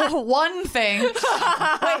is one thing. Wait,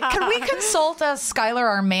 can we consult Skylar,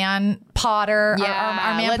 our man Potter,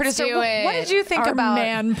 our man producer? What did you think about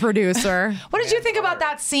man producer? What did you think about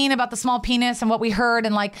that scene about the small penis and what we heard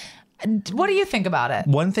and what do you think about it?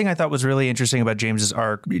 One thing I thought was really interesting about James's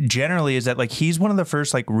arc generally is that he's one of the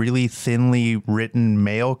first really thinly written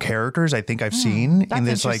male characters I think I've seen in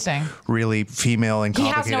this really female and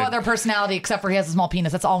complicated. He has no other personality except for he has a small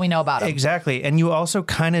penis. That's all we know about him. Exactly. And you also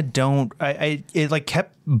kind of don't it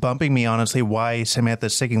kept bumping me honestly why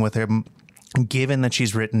Samantha's sticking with him, given that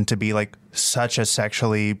she's written to be such a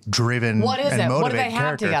sexually driven what is and it? motivated What do they have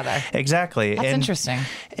character. Together? Exactly. That's interesting.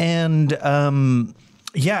 And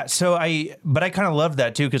yeah, so I kind of love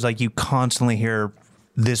that too, because you constantly hear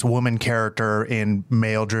this woman character in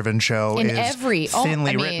male-driven show in is every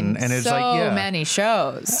thinly written, and it's so many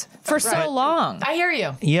shows for so long. I hear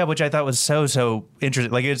you. Yeah, which I thought was so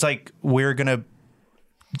interesting. It's we're gonna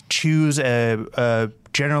choose a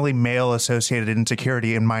generally male-associated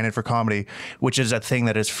insecurity and mine it for comedy, which is a thing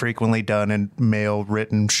that is frequently done in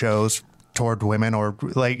male-written shows toward women, or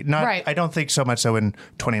not. Right. I don't think so much so in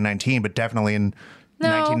 2019, but definitely in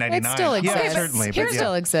 1999. It still exists. Yeah, certainly. It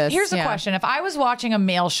still exists. Here's a question. If I was watching a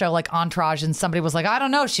male show like Entourage and somebody was like, I don't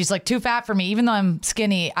know, she's too fat for me, even though I'm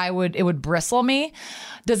skinny, it would bristle me.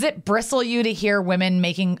 Does it bristle you to hear women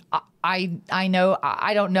making, I know,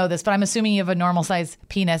 I don't know this, but I'm assuming you have a normal size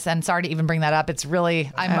penis, and sorry to even bring that up. It's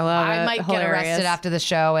really, I might get arrested after the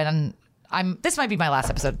show, and this might be my last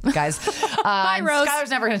episode, guys. Bye, Rose. Skylar's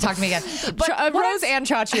never going to talk to me again. But Rose and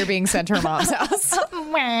Chachi are being sent to her mom's house.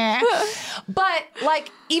 But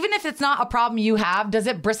even if it's not a problem you have, does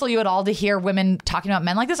it bristle you at all to hear women talking about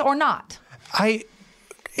men like this or not?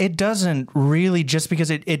 It doesn't really, just because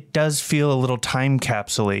it does feel a little time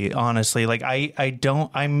capsule-y, honestly. Like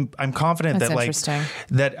I'm confident That's that like interesting.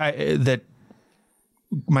 that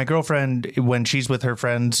my girlfriend, when she's with her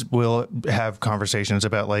friends, will have conversations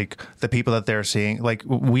about like the people that they're seeing. Like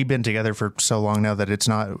we've been together for so long now that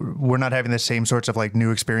we're not having the same sorts of like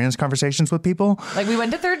new experience conversations with people. Like we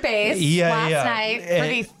went to third base last night for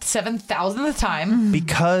the 7,000th time.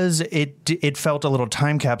 Because it felt a little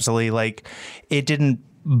time capsule-y, like it didn't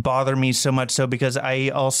bother me so much so because I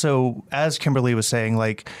also, as Kimberly was saying,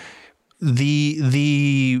 like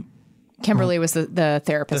the Kimberly was the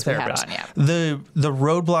therapist we had on. Yeah. The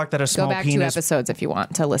roadblock that a small Go back penis 2 episodes if you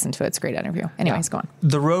want to listen to it. It's a great interview. Anyways, go on.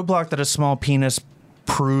 The roadblock that a small penis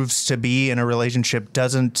proves to be in a relationship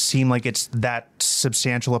doesn't seem like it's that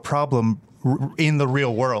substantial a problem in the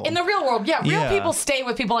real world. In the real world, yeah. Real people stay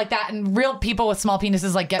with people like that, and real people with small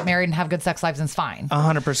penises like get married and have good sex lives and it's fine.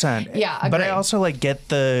 100%. Yeah, but I agree. also like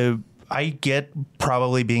I get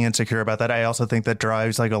probably being insecure about that. I also think that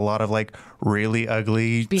drives like a lot of like really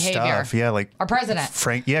ugly Behavior. stuff. Yeah, like Our president.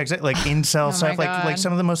 Frank. Yeah, exactly. Like incel stuff. Like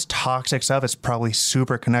some of the most toxic stuff is probably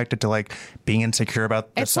super connected to like being insecure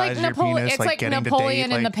about the It's size like of your penis. It's like getting Napoleon to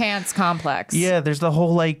date, in the pants complex. Yeah, there's the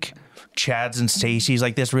whole like Chads and Stacey's,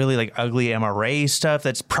 like this really like ugly MRA stuff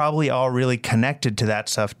that's probably all really connected to that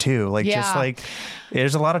stuff too. Like just like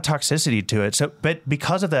there's a lot of toxicity to it. So, but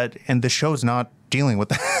because of that, and the show's not dealing with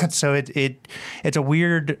that, so it's a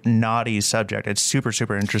weird, naughty subject. It's super,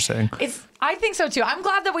 super interesting. I think so too. I'm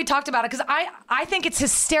glad that we talked about it because I think it's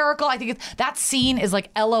hysterical. I think that scene is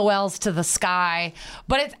like LOLs to the sky,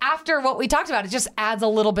 but it's after what we talked about. It just adds a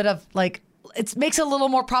little bit of like. It makes it a little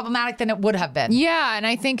more problematic than it would have been. Yeah, and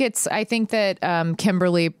I think that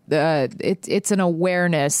Kimberly, it's an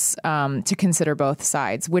awareness to consider both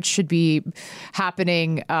sides, which should be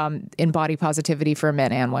happening in body positivity for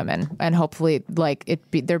men and women, and hopefully, like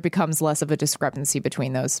there becomes less of a discrepancy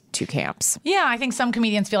between those two camps. Yeah, I think some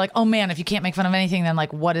comedians feel like, oh man, if you can't make fun of anything, then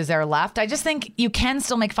like what is there left? I just think you can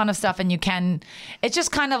still make fun of stuff, and you can. It's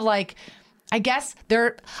just kind of like. I guess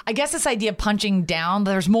this idea of punching down,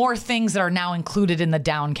 there's more things that are now included in the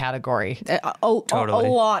down category. Totally.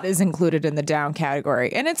 A lot is included in the down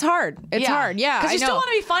category. And it's hard. It's hard. Yeah. Because you still want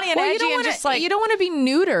to be funny and edgy and just like. You don't want to be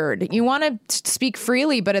neutered. You want to speak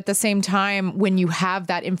freely, but at the same time, when you have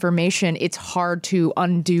that information, it's hard to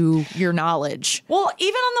undo your knowledge. Well,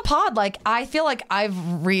 even on the pod, like I feel like I've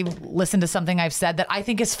re-listened to something I've said that I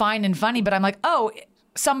think is fine and funny, but I'm like, oh,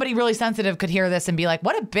 somebody really sensitive could hear this and be like,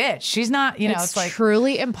 what a bitch. She's not, it's like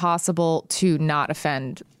truly impossible to not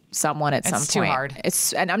offend someone at some point. It's too hard.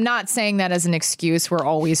 And I'm not saying that as an excuse. We're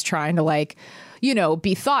always trying to like,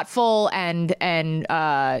 be thoughtful and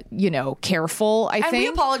careful, I think. And we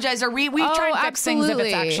apologize or we try and fix things if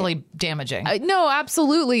it's actually damaging. No,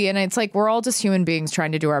 absolutely. And it's like, we're all just human beings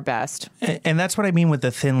trying to do our best. And that's what I mean with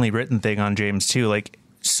the thinly written thing on James too. Like,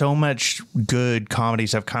 so much good comedy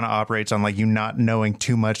stuff kind of operates on like you not knowing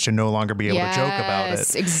too much to no longer be able to joke about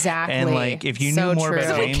it. Exactly. And like if you knew more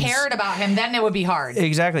about James, if we cared about him, then it would be hard.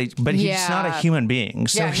 Exactly. But he's not a human being.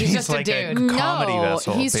 So he's just like a dude. Comedy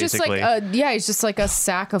vessel. He's basically. just like he's just like a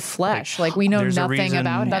sack of flesh. Like we know nothing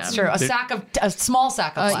about him. That's true. A small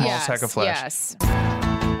sack of flesh. Sack of flesh. Yes.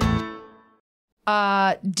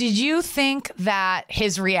 Did you think that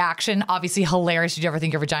his reaction, obviously hilarious, did you ever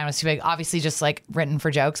think your vagina was too big? Obviously just like written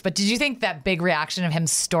for jokes, but did you think that big reaction of him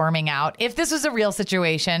storming out, if this was a real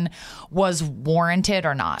situation, was warranted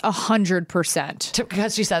or not? 100%.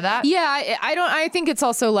 Because she said that? Yeah, I think it's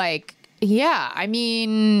also like, I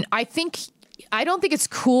mean, I don't think it's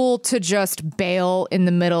cool to just bail in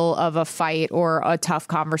the middle of a fight or a tough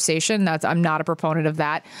conversation. I'm not a proponent of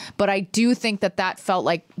that. But I do think that felt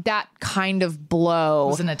like that kind of blow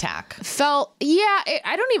was an attack. It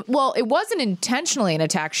wasn't intentionally an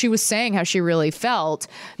attack. She was saying how she really felt.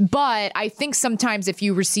 But I think sometimes if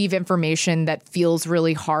you receive information that feels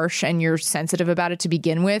really harsh and you're sensitive about it to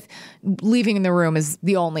begin with, leaving the room is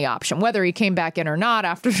the only option, whether he came back in or not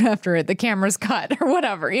after the camera's cut or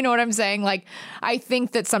whatever. You know what I'm saying? Like, I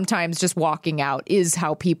think that sometimes just walking out is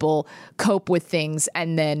how people cope with things.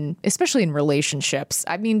 And then, especially in relationships,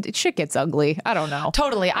 I mean, shit gets ugly. I don't know.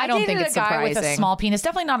 Totally. I don't think it's surprising. I dated a guy with a small penis,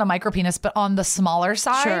 definitely not a micro penis, but on the smaller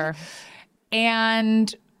side. Sure.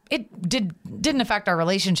 And it didn't affect our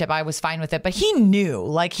relationship. I was fine with it, but he knew.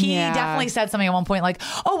 Like, he definitely said something at one point like,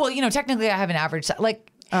 oh, well, technically I have an average size.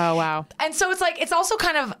 Like, oh, wow. And so it's like, it's also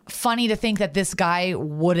kind of funny to think that this guy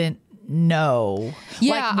wouldn't know.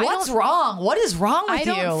 Yeah, like, what's wrong? What is wrong with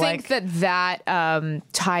you? I don't think that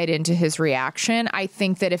tied into his reaction. I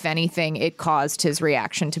think that if anything, it caused his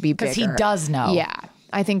reaction to be bigger. Because he does know. Yeah.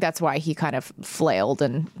 I think that's why he kind of flailed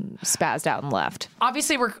and spazzed out and left.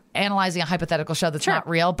 Obviously, we're analyzing a hypothetical show that's not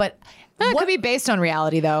real, but it could be based on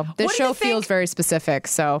reality, though. This show think, feels very specific,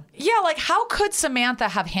 so. Yeah, like how could Samantha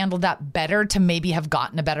have handled that better to maybe have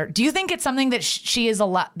gotten a better? Do you think it's something that she is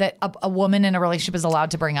allowed, that a woman in a relationship is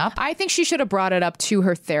allowed to bring up? I think she should have brought it up to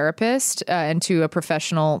her therapist and to a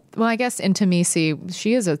professional. Well, I guess Intimacy.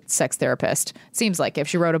 She is a sex therapist. Seems like if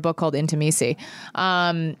she wrote a book called Intimacy.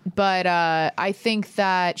 But I think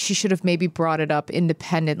that she should have maybe brought it up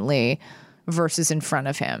independently versus in front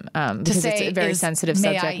of him, because it's a very sensitive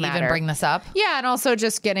subject matter. May I even bring this up? Yeah, and also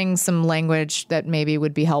just getting some language that maybe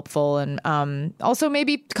would be helpful, and also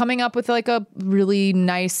maybe coming up with like a really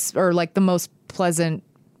nice or like the most pleasant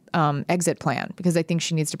exit plan, because I think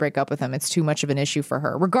she needs to break up with him. It's too much of an issue for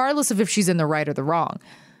her, regardless of if she's in the right or the wrong.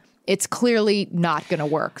 It's clearly not going to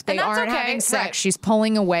work. They aren't having sex. Right. She's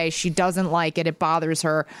pulling away. She doesn't like it. It bothers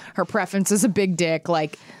her. Her preference is a big dick.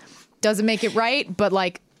 Like, doesn't make it right, but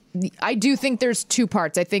like, I do think there's two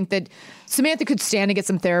parts. I think that Samantha could stand to get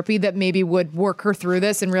some therapy that maybe would work her through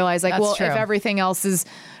this and realize, like, if everything else is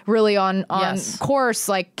really on course,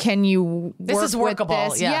 like, can you this is workable,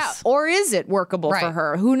 with this? Yeah, or is it workable for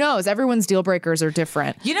her? Who knows? Everyone's deal breakers are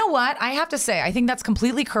different. You know what? I have to say, I think that's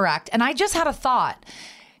completely correct. And I just had a thought.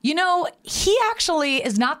 You know, he actually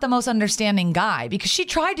is not the most understanding guy, because she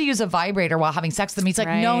tried to use a vibrator while having sex with him. He's like,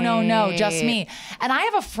 no, just me. And I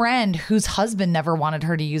have a friend whose husband never wanted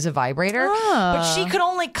her to use a vibrator, but she could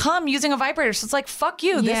only come using a vibrator. So it's like, fuck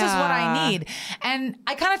you. This is what I need. And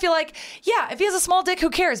I kind of feel like, yeah, if he has a small dick, who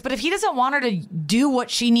cares? But if he doesn't want her to do what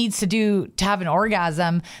she needs to do to have an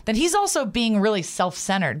orgasm, then he's also being really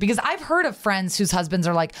self-centered. Because I've heard of friends whose husbands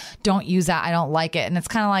are like, don't use that. I don't like it. And it's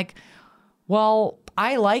kind of like, well,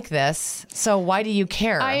 I like this, so why do you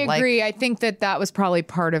care? I agree. I think that was probably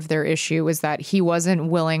part of their issue, was that he wasn't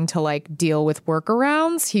willing to like deal with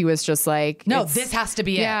workarounds. He was just like, no, this has to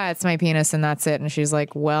be it. Yeah, it's my penis and that's it. And she's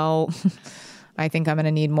like, well, I think I'm going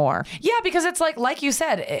to need more. Yeah, because it's like you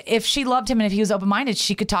said, if she loved him and if he was open-minded,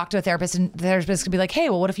 she could talk to a therapist, and the therapist could be like, hey,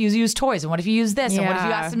 well, what if you use toys? And what if you use this? And what if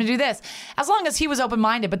you asked him to do this? As long as he was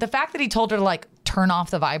open-minded. But the fact that he told her to like turn off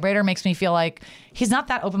the vibrator makes me feel like he's not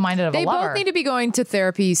that open-minded of a lover. They both need to be going to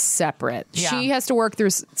therapy separate. Yeah. She has to work through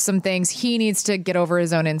some things. He needs to get over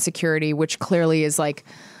his own insecurity, which clearly is like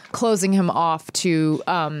closing him off to,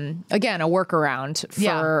 again, a workaround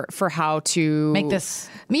for how to make this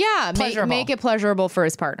make it pleasurable for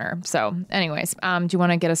his partner. So anyways, do you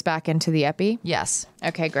want to get us back into the epi? Yes.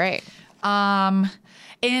 Okay, great.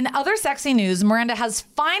 In other sexy news, Miranda has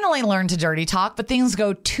finally learned to dirty talk, but things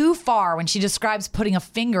go too far when she describes putting a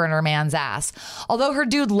finger in her man's ass. Although her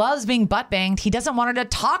dude loves being butt banged, he doesn't want her to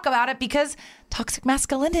talk about it because toxic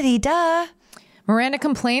masculinity, duh. Miranda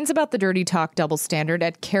complains about the dirty talk double standard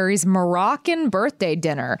at Carrie's Moroccan birthday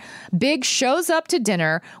dinner. Big shows up to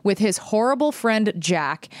dinner with his horrible friend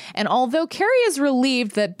Jack, and although Carrie is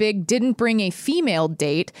relieved that Big didn't bring a female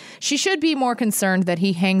date, she should be more concerned that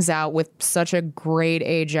he hangs out with such a grade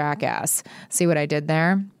A jackass. See what I did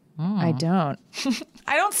there? I don't.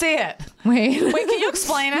 I don't see it. Wait, can you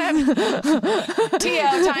explain it?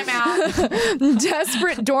 T.O., time out.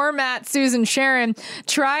 Desperate doormat Susan Sharon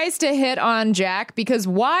tries to hit on Jack because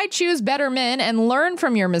why choose better men and learn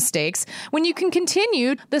from your mistakes when you can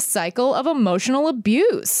continue the cycle of emotional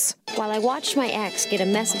abuse? While I watched my ex get a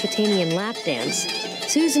Mesopotamian lap dance,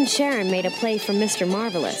 Susan Sharon made a play for Mr.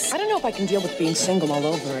 Marvelous. I don't know if I can deal with being single all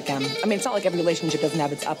over again. I mean, it's not like every relationship doesn't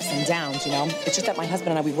have its ups and downs, you know? It's just that my husband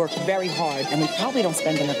and I, we work very hard, and we probably don't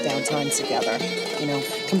spend enough downtime together, you know?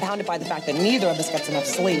 Compounded by the fact that neither of us gets enough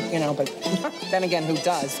sleep, you know? But then again, who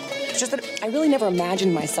does? It's just that I really never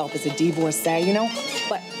imagined myself as a divorcee, you know?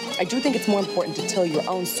 But I do think it's more important to till your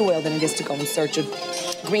own soil than it is to go in search of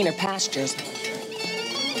greener pastures.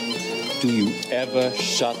 Do you ever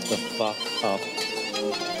shut the fuck up?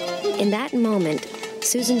 In that moment,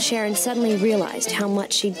 Susan Sharon suddenly realized how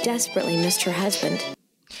much she desperately missed her husband.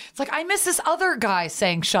 It's like, I miss this other guy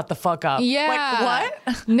saying, shut the fuck up. Yeah. Like,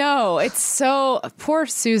 what? No, it's so... Poor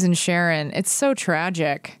Susan Sharon. It's so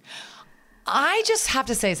tragic. I just have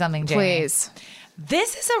to say something, Jamie. Please.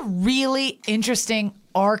 This is a really interesting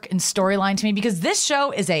arc and storyline to me because this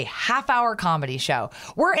show is a half-hour comedy show.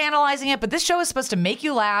 We're analyzing it, but this show is supposed to make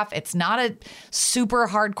you laugh. It's not a super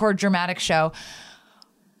hardcore dramatic show.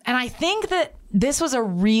 And I think that this was a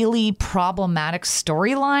really problematic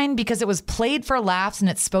storyline because it was played for laughs and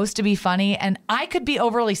it's supposed to be funny. And I could be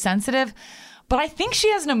overly sensitive, but I think she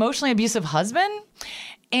has an emotionally abusive husband.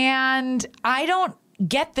 And I don't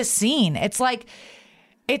get the scene. It's like,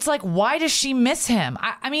 why does she miss him?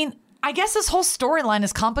 I mean, I guess this whole storyline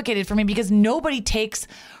is complicated for me because nobody takes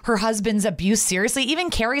her husband's abuse seriously. Even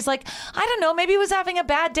Carrie's like, I don't know, maybe he was having a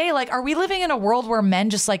bad day. Like, are we living in a world where men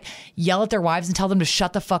just like yell at their wives and tell them to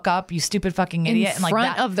shut the fuck up, you stupid fucking idiot? In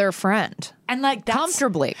front of their friend. And like that's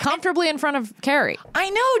comfortably in front of Carrie. I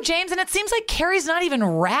know, James, and it seems like Carrie's not even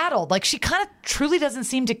rattled. Like she kind of truly doesn't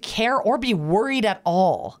seem to care or be worried at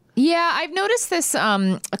all. Yeah, I've noticed this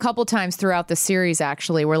a couple times throughout the series,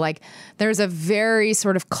 actually, where like there's a very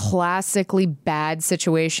sort of classically bad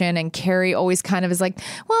situation, and Carrie always kind of is like,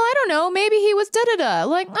 well, I don't know, maybe he was da-da-da.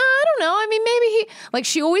 Like, I don't know. I mean, maybe he, like,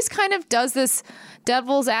 she always kind of does this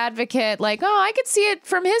devil's advocate, like, oh, I could see it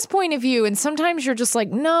from his point of view. And sometimes you're just like,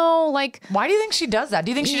 no, like. Why do you think she does that?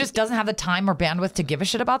 Do you think she just doesn't have the time or bandwidth to give a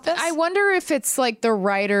shit about this? I wonder if it's like the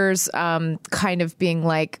writers kind of being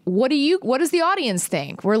like, what does the audience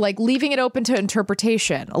think? We're like leaving it open to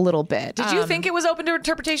interpretation a little bit. Did you think it was open to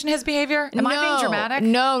interpretation, his behavior? Am I being dramatic?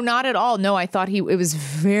 No, not at all. No, I thought it was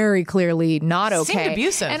very clearly not okay. Seemed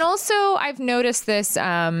abusive. And also, I've noticed this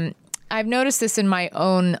in my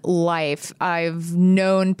own life. I've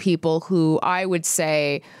known people who I would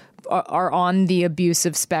say are on the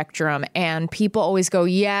abusive spectrum, and people always go,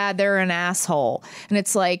 yeah, they're an asshole. And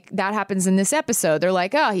it's like, that happens in this episode. They're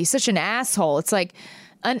like, oh, he's such an asshole. It's like,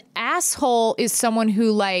 an asshole is someone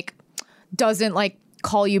who like doesn't like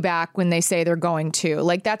call you back when they say they're going to.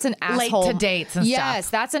 Like, that's an asshole. Late to dates and stuff. Yes,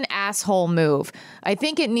 that's an asshole move. I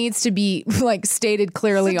think it needs to be like stated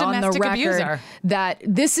clearly on the record abuser. That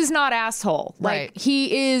this is not asshole. Like, Right.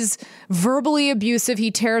 he is verbally abusive.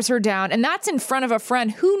 He tears her down. And that's in front of a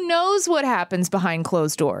friend who knows what happens behind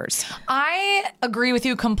closed doors. I agree with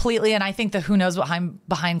you completely. And I think the who knows what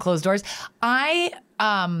behind closed doors. I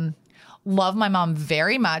love my mom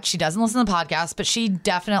very much. She doesn't listen to the podcast, but she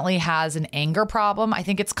definitely has an anger problem. I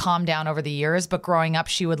think it's calmed down over the years, but growing up,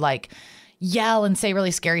 she would like yell and say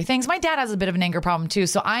really scary things. My dad has a bit of an anger problem too,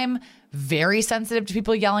 so I'm very sensitive to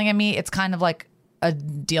people yelling at me. It's kind of like a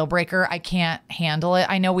deal breaker. I can't handle it.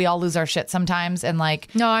 I know we all lose our shit sometimes, and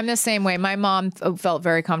like, no, I'm the same way. My mom felt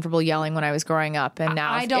very comfortable yelling when I was growing up, and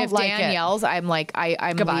now I don't if like Dan it. yells, I'm like,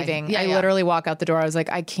 I'm Goodbye. leaving. Yeah, I yeah. literally walk out the door. I was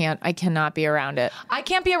like, I cannot be around it. I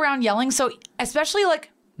can't be around yelling. So especially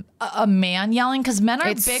like a man yelling, because men are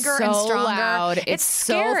It's bigger so and stronger. loud. It's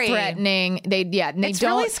scary. so threatening. It's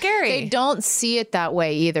really scary. They don't see it that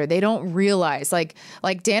way either. They don't realize. Like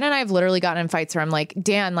Dan and I have literally gotten in fights where I'm like,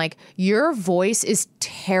 Dan, like, your voice is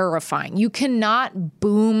terrifying. You cannot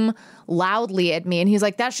boom loudly at me. And he's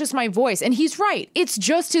like, that's just my voice. And he's right. It's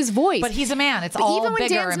just his voice. But he's a man. It's But all even when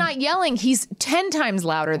bigger Dan's and- not yelling, he's 10 times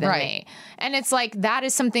louder than me. And it's like, that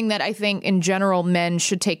is something that I think in general men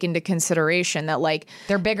should take into consideration, that like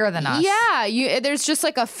they're bigger than us. Yeah, there's just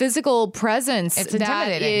like a physical presence It's that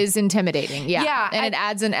intimidating. is intimidating. Yeah. Yeah, And it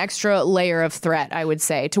adds an extra layer of threat, I would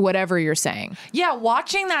say, to whatever you're saying. Yeah,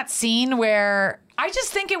 watching that scene where I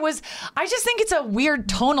just think it's a weird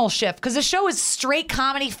tonal shift, because the show is straight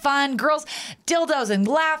comedy, fun, girls, dildos and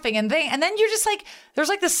laughing and then you're just like, there's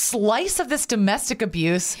like this slice of this domestic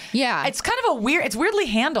abuse. Yeah. It's kind of it's weirdly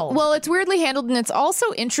handled. Well, it's weirdly handled, and it's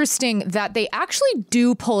also interesting that they actually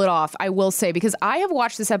do pull it off, I will say, because I have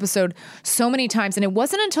watched this episode so many times, and it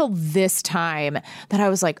wasn't until this time that I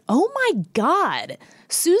was like, oh my God,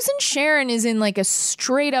 Susan Sharon is in like a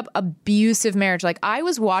straight up abusive marriage. Like, I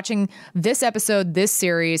was watching this episode, this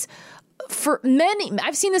series,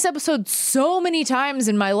 I've seen this episode so many times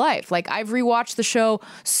in my life. Like, I've rewatched the show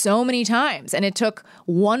so many times, and it took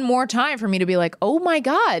one more time for me to be like, oh my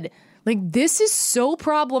God, like, this is so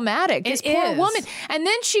problematic. This poor woman. And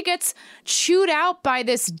then she gets chewed out by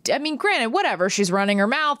this. I mean, granted, whatever. She's running her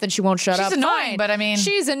mouth and she won't shut up. She's annoying, Fine. but I mean,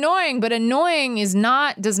 she's annoying, but annoying does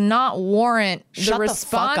not warrant Shut the the fuck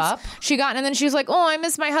response up. she got. And then she's like, oh, I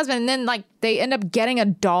miss my husband. And then like they end up getting a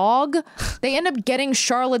dog. They end up getting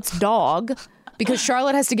Charlotte's dog, because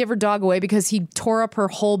Charlotte has to give her dog away because he tore up her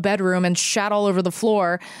whole bedroom and shat all over the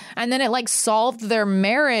floor. And then it like solved their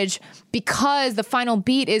marriage, because the final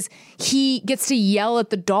beat is he gets to yell at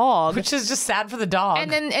the dog, which is just sad for the dog.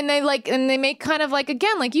 And then they make kind of like,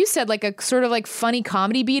 again, like you said, like a sort of like funny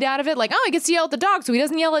comedy beat out of it. Like, oh, he gets to yell at the dog, so he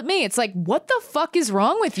doesn't yell at me. It's like, what the fuck is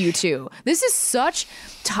wrong with you two? This is such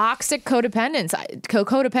toxic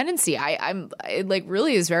codependency. It like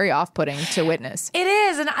really is very off-putting to witness. It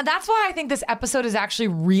is, and that's why I think this episode is actually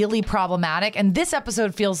really problematic. And this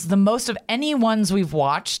episode feels the most of any ones we've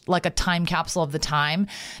watched like a time capsule of the time,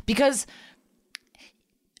 because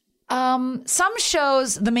some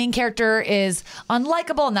shows the main character is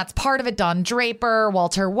unlikable, and that's part of it. Don Draper,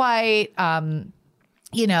 Walter White.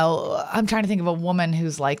 You know, I'm trying to think of a woman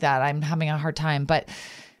who's like that. I'm having a hard time, but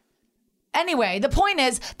Anyway, the point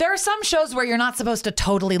is, there are some shows where you're not supposed to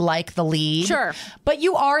totally like the lead. Sure. But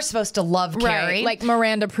you are supposed to love Carrie. Right. Like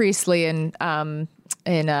Miranda Priestley in what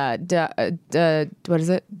is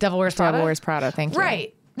it? Devil Wears Prada? Devil Wears Prada, thank you.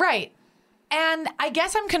 Right. And I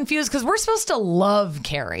guess I'm confused because we're supposed to love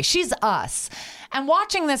Carrie. She's us. And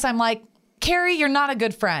watching this, I'm like, Carrie, you're not a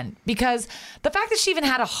good friend. Because the fact that she even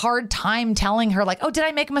had a hard time telling her, like, oh, did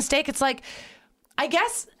I make a mistake? It's like, I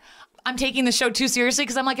guess I'm taking the show too seriously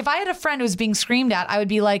because I'm like, if I had a friend who was being screamed at, I would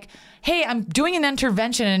be like, hey, I'm doing an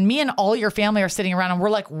intervention and me and all your family are sitting around and we're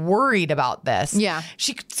like worried about this. Yeah.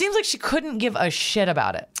 She seems like she couldn't give a shit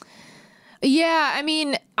about it. Yeah, I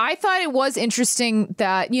mean, I thought it was interesting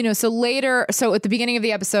that, so at the beginning of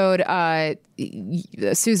the episode,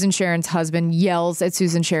 Susan Sharon's husband yells at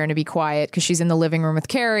Susan Sharon to be quiet because she's in the living room with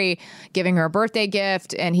Carrie, giving her a birthday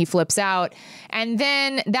gift, and he flips out. And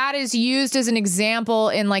then that is used as an example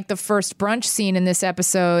in like the first brunch scene in this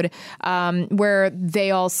episode, where they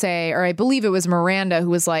all say, or I believe it was Miranda who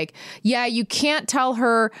was like, yeah, you can't tell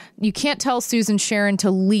Susan Sharon to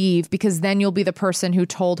leave because then you'll be the person who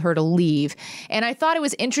told her to leave. And I thought it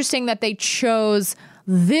was interesting that they chose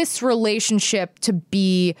this relationship to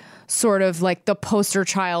be sort of like the poster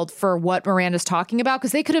child for what Miranda's talking about,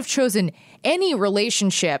 because they could have chosen any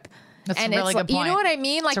relationship. That's a really good point. You know what I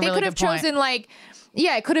mean? Like That's a they really could have good point. chosen like,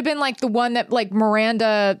 yeah, it could have been like the one that like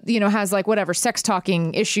Miranda, has like whatever sex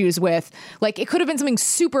talking issues with. Like it could have been something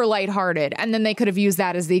super lighthearted, and then they could have used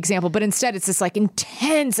that as the example. But instead, it's this like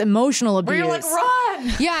intense emotional abuse. Where you're like,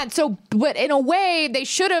 run! Yeah. So, but in a way, they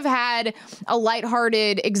should have had a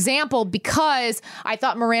lighthearted example, because I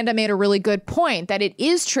thought Miranda made a really good point that it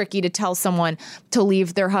is tricky to tell someone to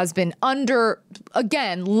leave their husband under,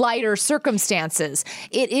 again, lighter circumstances.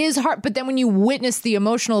 It is hard. But then when you witness the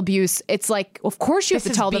emotional abuse, it's like, of course you have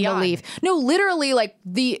to tell them to leave. No, literally, like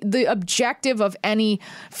the objective of any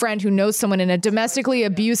friend who knows someone in a domestically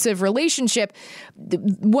abusive relationship,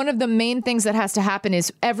 one of the main things that has to happen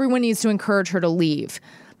is everyone needs to encourage her to leave.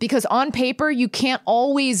 Because on paper, you can't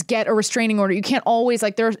always get a restraining order. You can't always,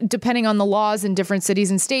 like, depending on the laws in different cities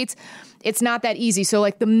and states, it's not that easy. So,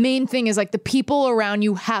 like, the main thing is, like, the people around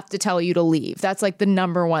you have to tell you to leave. That's, like, the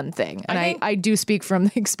number one thing. And I do speak from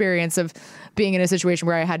the experience of being in a situation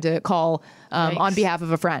where I had to call on behalf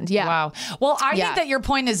of a friend. Yeah. Wow. Well, I think that your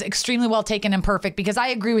point is extremely well taken and perfect, because I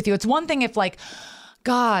agree with you. It's one thing if, like,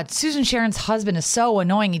 God, Susan Sharon's husband is so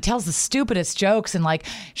annoying. He tells the stupidest jokes and like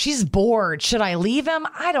she's bored. Should I leave him?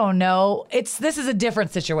 I don't know. This is a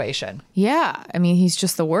different situation. Yeah. I mean, he's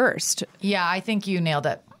just the worst. Yeah, I think you nailed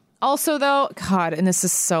it. Also, though, God, and this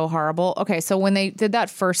is so horrible. Okay, so when they did that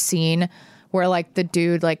first scene where like the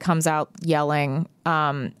dude like comes out yelling,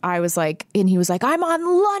 I was like, and he was like, I'm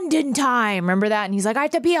on London time. Remember that? And he's like, I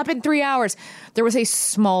have to be up in 3 hours. There was a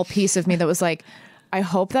small piece of me that was like, I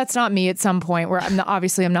hope that's not me at some point where I'm not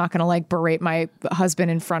going to like berate my husband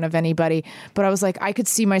in front of anybody. But I was like, I could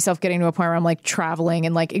see myself getting to a point where I'm like traveling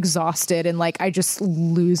and like exhausted and like I just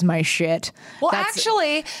lose my shit. Well,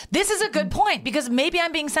 actually, this is a good point, because maybe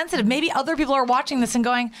I'm being sensitive. Maybe other people are watching this and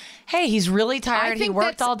going, hey, he's really tired. He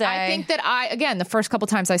worked all day. I think that again, the first couple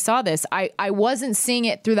times I saw this, I wasn't seeing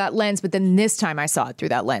it through that lens, but then this time I saw it through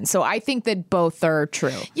that lens. So I think that both are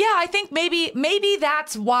true. Yeah, I think maybe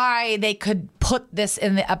that's why they could put this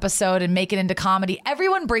in the episode and make it into comedy.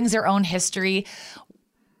 Everyone brings their own history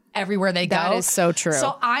everywhere they go. That is so true.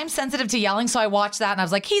 So I'm sensitive to yelling, so I watched that and I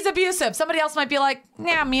was like, he's abusive. Somebody else might be like,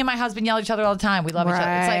 yeah, me and my husband yell at each other all the time. We love each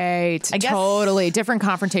other. It's like, I guess, totally different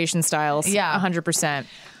confrontation styles. Yeah, 100%.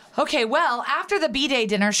 Okay, well, after the B-Day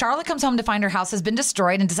dinner, Charlotte comes home to find her house has been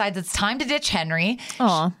destroyed and decides it's time to ditch Henry.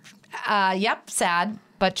 Aw. Yep, sad,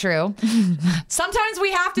 but true. Sometimes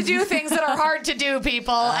we have to do things that are hard to do,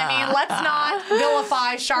 people. I mean, let's not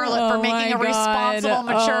vilify Charlotte for making a responsible,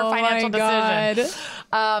 mature financial decision.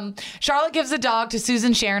 Charlotte gives a dog to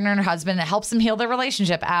Susan Sharon and her husband. It helps them heal their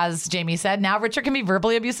relationship. As Jamie said, now Richard can be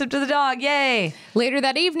verbally abusive to the dog. Yay. Later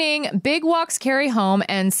that evening, Big walks Carrie home,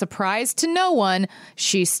 and surprised to no one,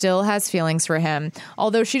 she still has feelings for him.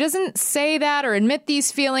 Although she doesn't say that or admit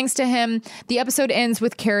these feelings to him, the episode ends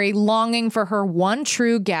with Carrie longing for her one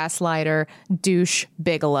true gaslighter, douche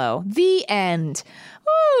Bigelow. The end.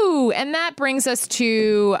 Woo! And that brings us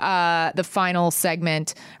to the final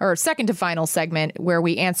segment, or second to final segment, where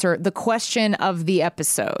we answer the question of the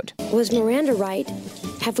episode. Was Miranda right?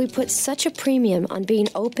 Have we put such a premium on being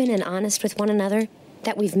open and honest with one another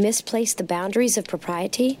that we've misplaced the boundaries of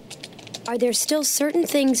propriety? Are there still certain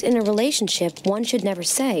things in a relationship one should never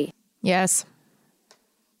say? Yes.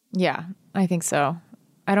 Yeah, I think so.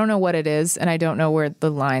 I don't know what it is, and I don't know where the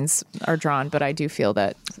lines are drawn, but I do feel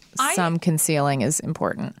that some concealing is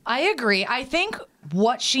important. I agree. I think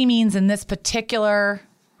what she means in this particular,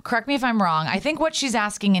 correct me if I'm wrong, I think what she's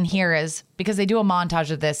asking in here is, because they do a montage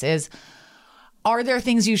of this, is, are there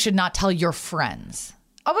things you should not tell your friends?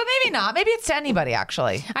 Oh, but maybe not. Maybe it's to anybody,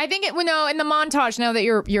 actually. I think in the montage, now that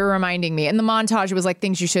you're reminding me, in the montage, it was like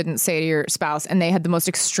things you shouldn't say to your spouse, and they had the most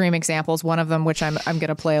extreme examples. One of them, which I'm going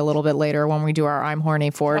to play a little bit later when we do our I'm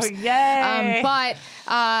Horny Force. Oh, yay!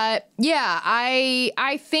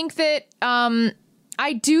 I think that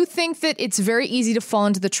I do think that it's very easy to fall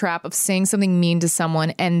into the trap of saying something mean to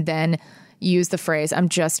someone and then use the phrase, I'm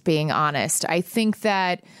just being honest. I think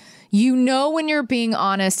that you know when you're being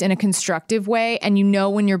honest in a constructive way, and you know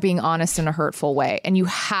when you're being honest in a hurtful way. And you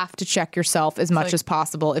have to check yourself as much as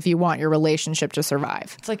possible if you want your relationship to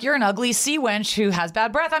survive. It's like, you're an ugly sea wench who has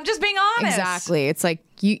bad breath. I'm just being honest. Exactly. It's like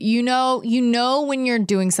you know when you're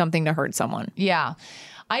doing something to hurt someone. Yeah.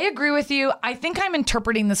 I agree with you. I think I'm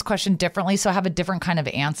interpreting this question differently, so I have a different kind of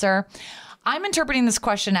answer. I'm interpreting this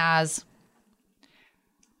question as,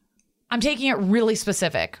 I'm taking it really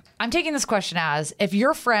specific. I'm taking this question as, if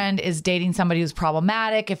your friend is dating somebody who's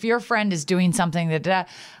problematic, if your friend is doing something that,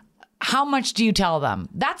 how much do you tell them?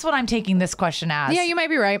 That's what I'm taking this question as. Yeah, you might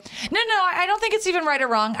be right. No, I don't think it's even right or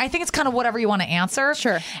wrong. I think it's kind of whatever you want to answer.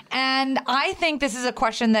 Sure. And I think this is a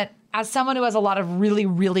question that, as someone who has a lot of really,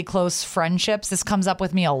 really close friendships, this comes up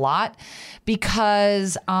with me a lot,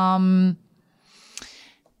 because I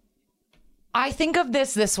think of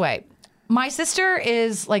this way. My sister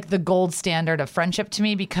is like the gold standard of friendship to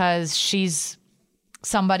me, because she's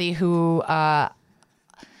somebody who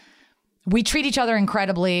we treat each other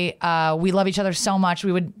incredibly. We love each other so much.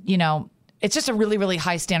 We would, it's just a really, really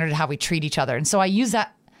high standard of how we treat each other. And so I use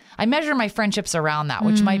that. I measure my friendships around that,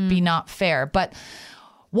 which might be not fair. But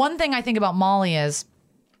one thing I think about Molly is,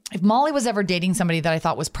 if Molly was ever dating somebody that I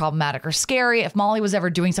thought was problematic or scary, if Molly was ever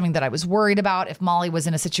doing something that I was worried about, if Molly was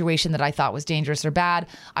in a situation that I thought was dangerous or bad,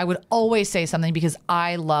 I would always say something, because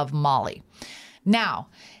I love Molly. Now,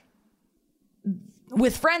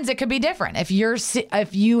 with friends, it could be different. If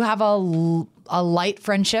you have a light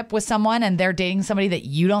friendship with someone and they're dating somebody that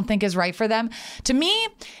you don't think is right for them, to me,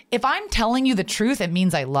 if I'm telling you the truth, it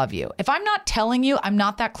means I love you. If I'm not telling you, I'm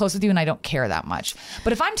not that close with you and I don't care that much.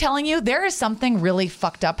 But if I'm telling you there is something really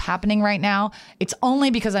fucked up happening right now, it's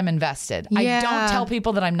only because I'm invested. Yeah. I don't tell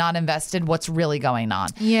people that I'm not invested what's really going on.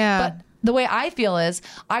 Yeah. But the way I feel is,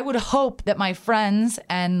 I would hope that my friends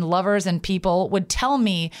and lovers and people would tell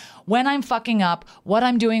me when I'm fucking up, what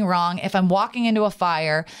I'm doing wrong, if I'm walking into a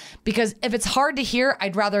fire, because if it's hard to hear,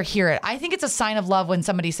 I'd rather hear it. I think it's a sign of love when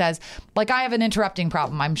somebody says, like, I have an interrupting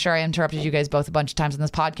problem. I'm sure I interrupted you guys both a bunch of times in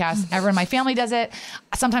this podcast. Everyone in my family does it.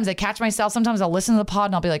 Sometimes I catch myself. Sometimes I'll listen to the pod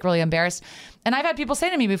and I'll be like really embarrassed. And I've had people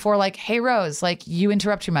say to me before, like, hey, Rose, like, you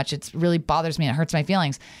interrupt too much. It really bothers me. It hurts my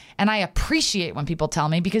feelings. And I appreciate when people tell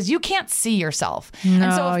me, because you can't see yourself. No,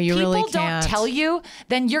 and so if you people really don't can't. tell you,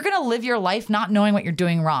 then you're going to live your life not knowing what you're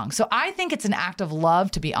doing wrong. So I think it's an act of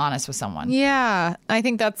love to be honest with someone. Yeah, I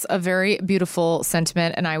think that's a very beautiful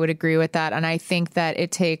sentiment, and I would agree with that. And I think that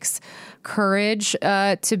it takes courage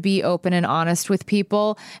to be open and honest with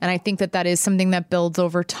people. And I think that that is something that builds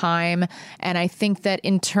over time. And I think that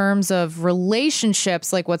in terms of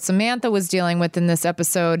relationships, like what Samantha was dealing with in this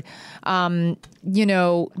episode, I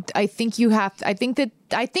think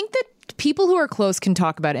that people who are close can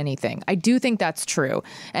talk about anything. I do think that's true.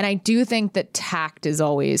 And I do think that tact is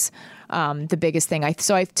always the biggest thing.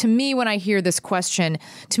 To me, when I hear this question,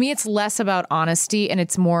 to me, it's less about honesty and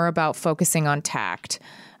it's more about focusing on tact.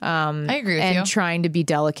 I agree with you. And trying to be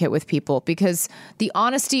delicate with people, because the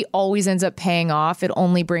honesty always ends up paying off. It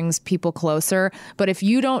only brings people closer. But if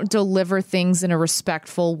you don't deliver things in a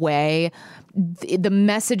respectful way, the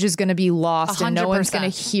message is going to be lost 100%. And no one's going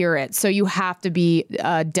to hear it. So you have to be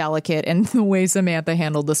delicate. And the way Samantha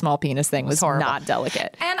handled the small penis thing was not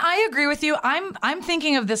delicate. And I agree with you. I'm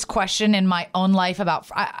thinking of this question in my own life about,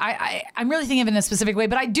 I'm really thinking of it in a specific way,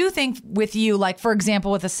 but I do think with you, like, for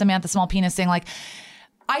example, with the Samantha small penis thing, like,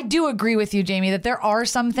 I do agree with you, Jamie, that there are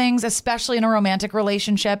some things, especially in a romantic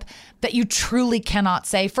relationship, that you truly cannot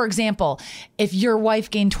say. For example, if your wife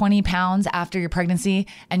gained 20 pounds after your pregnancy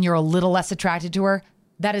and you're a little less attracted to her,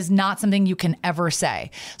 that is not something you can ever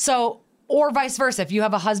say. So, or vice versa. If you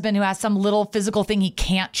have a husband who has some little physical thing he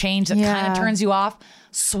can't change that kind of turns you off,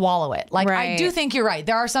 swallow it. Like, I do think you're right.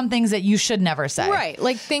 There are some things that you should never say. Right.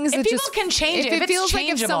 Like things that people can change it. If it feels like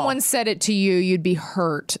if someone said it to you, you'd be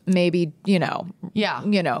hurt. Maybe,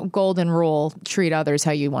 golden rule, treat others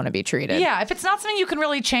how you want to be treated. Yeah. If it's not something you can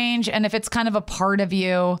really change, and if it's kind of a part of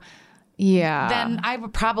you, then I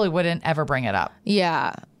probably wouldn't ever bring it up.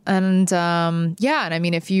 Yeah. And and I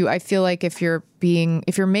mean, I feel like if you're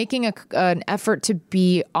making an effort to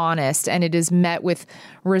be honest and it is met with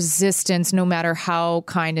resistance, no matter how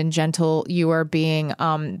kind and gentle you are being,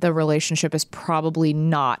 the relationship is probably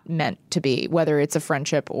not meant to be, whether it's a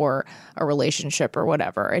friendship or a relationship or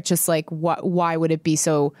whatever. It's just like, why would it be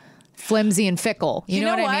so flimsy and fickle? You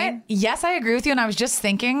know what I mean? Yes, I agree with you. And I was just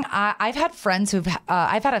thinking, I've had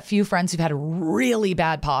a few friends who've had really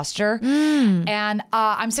bad posture. And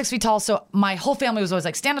I'm 6 feet tall, so my whole family was always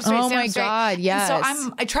like, stand up straight, stand up straight. Oh my God, yes. And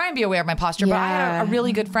so I try and be aware of my posture, but I had a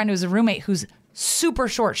really good friend who was a roommate who's super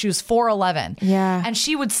short. She was 4'11". Yeah. And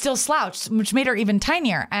she would still slouch, which made her even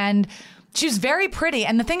tinier. And she was very pretty.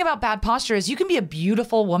 And the thing about bad posture is you can be a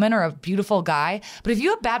beautiful woman or a beautiful guy, but if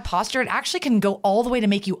you have bad posture, it actually can go all the way to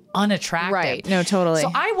make you unattractive. Right. No, totally.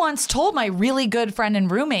 So I once told my really good friend and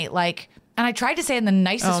roommate, like, and I tried to say it in the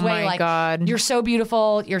nicest way, like, God. You're so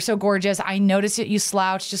beautiful. You're so gorgeous. I noticed that you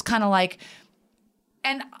slouch, just kind of like,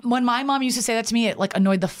 and when my mom used to say that to me, it like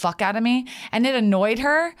annoyed the fuck out of me and it annoyed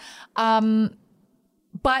her.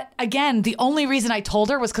 But again, the only reason I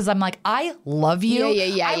told her was because I'm like, I love you.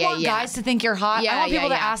 I want guys to think you're hot. I want people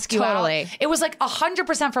to ask you out. It was like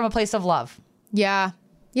 100% from a place of love. Yeah.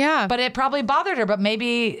 Yeah. But it probably bothered her. But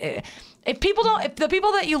maybe if the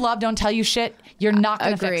people that you love don't tell you shit, you're not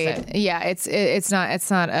going to fix it. Yeah.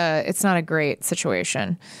 It's not a great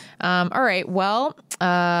situation. All right. Well,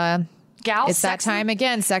 it's that time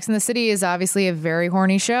again. Sex and the City is obviously a very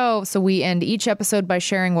horny show. So we end each episode by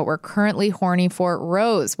sharing what we're currently horny for.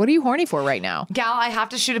 Rose, what are you horny for right now? Gal, I have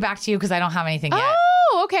to shoot it back to you because I don't have anything yet.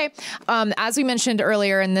 Oh, okay. As we mentioned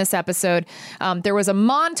earlier in this episode, there was a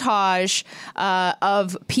montage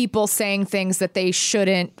of people saying things that they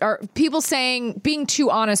shouldn't, or people being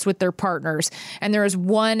too honest with their partners. And there was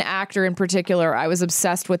one actor in particular, I was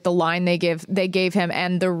obsessed with the line they gave him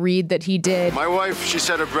and the read that he did. My wife, she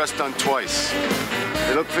said her breasts done twice.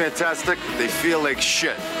 They look fantastic. They feel like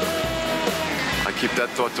shit. I keep that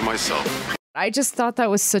thought to myself. I just thought that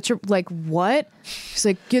was such a, like, what? She's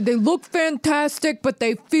like, yeah, they look fantastic, but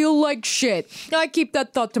they feel like shit. I keep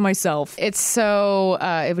that thought to myself. It's so,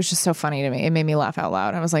 it was just so funny to me. It made me laugh out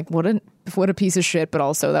loud. I was like, what a piece of shit, but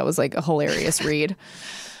also that was like a hilarious read.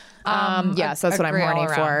 Yes, that's what I'm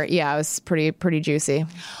horny for. Yeah, it was pretty juicy.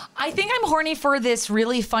 I think I'm horny for this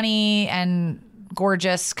really funny and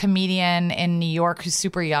gorgeous comedian in New York who's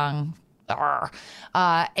super young.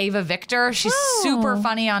 Ava Victor. She's super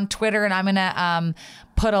funny on Twitter, and I'm gonna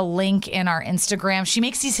put a link in our Instagram. She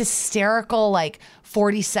makes these hysterical, like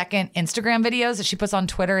 40-second Instagram videos that she puts on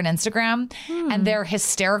Twitter and Instagram, and they're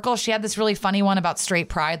hysterical. She had this really funny one about straight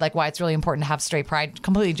pride, like why it's really important to have straight pride.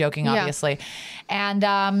 Completely joking, obviously. And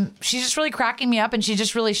she's just really cracking me up, and she's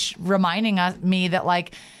just really reminding me that,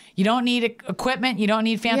 like, you don't need equipment. You don't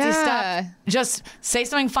need fancy stuff. Just say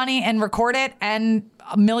something funny and record it, and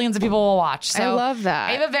millions of people will watch. So I love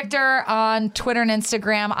that. Ava Victor on Twitter and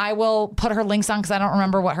Instagram. I will put her links on because I don't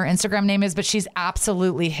remember what her Instagram name is, but she's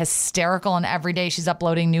absolutely hysterical, and every day she's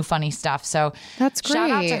uploading new funny stuff. So that's great.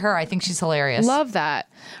 Shout out to her. I think she's hilarious. Love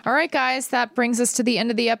that. All right, guys, that brings us to the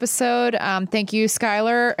end of the episode. Thank you,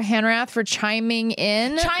 Skylar Hanrath, for chiming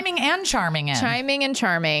in. Chiming and charming.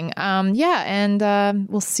 And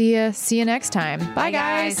we'll see you next time. Bye,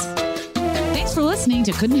 guys. Thanks for listening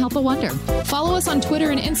to Couldn't Help But Wonder. Follow us on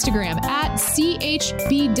Twitter and Instagram at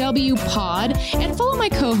CHBWPod, and follow my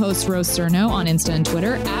co-host Rose Cerno on Insta and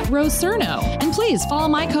Twitter at Rose Cerno. And please follow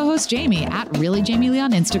my co-host Jamie at ReallyJamieLee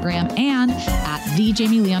on Instagram and at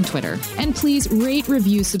TheJamieLee on Twitter. And please rate,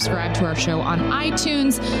 review, subscribe to our show on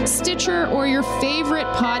iTunes, Stitcher, or your favorite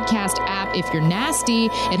podcast app. If you're nasty,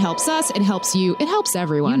 it helps us, it helps you, it helps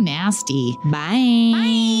everyone. You nasty.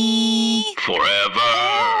 Bye. Forever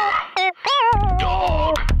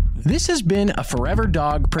Dog. This has been a Forever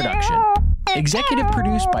Dog production. Executive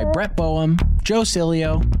produced by Brett Boehm, Joe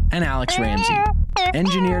Cilio, and Alex Ramsey.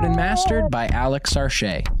 Engineered and mastered by Alex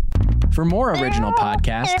Sarche. For more original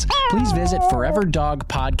podcasts, please visit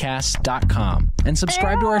foreverdogpodcasts.com and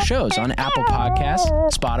subscribe to our shows on Apple Podcasts,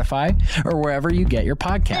 Spotify, or wherever you get your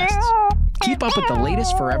podcasts. Keep up with the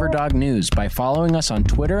latest Forever Dog news by following us on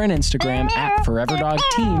Twitter and Instagram at Forever Dog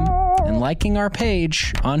Team and liking our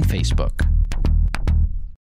page on Facebook.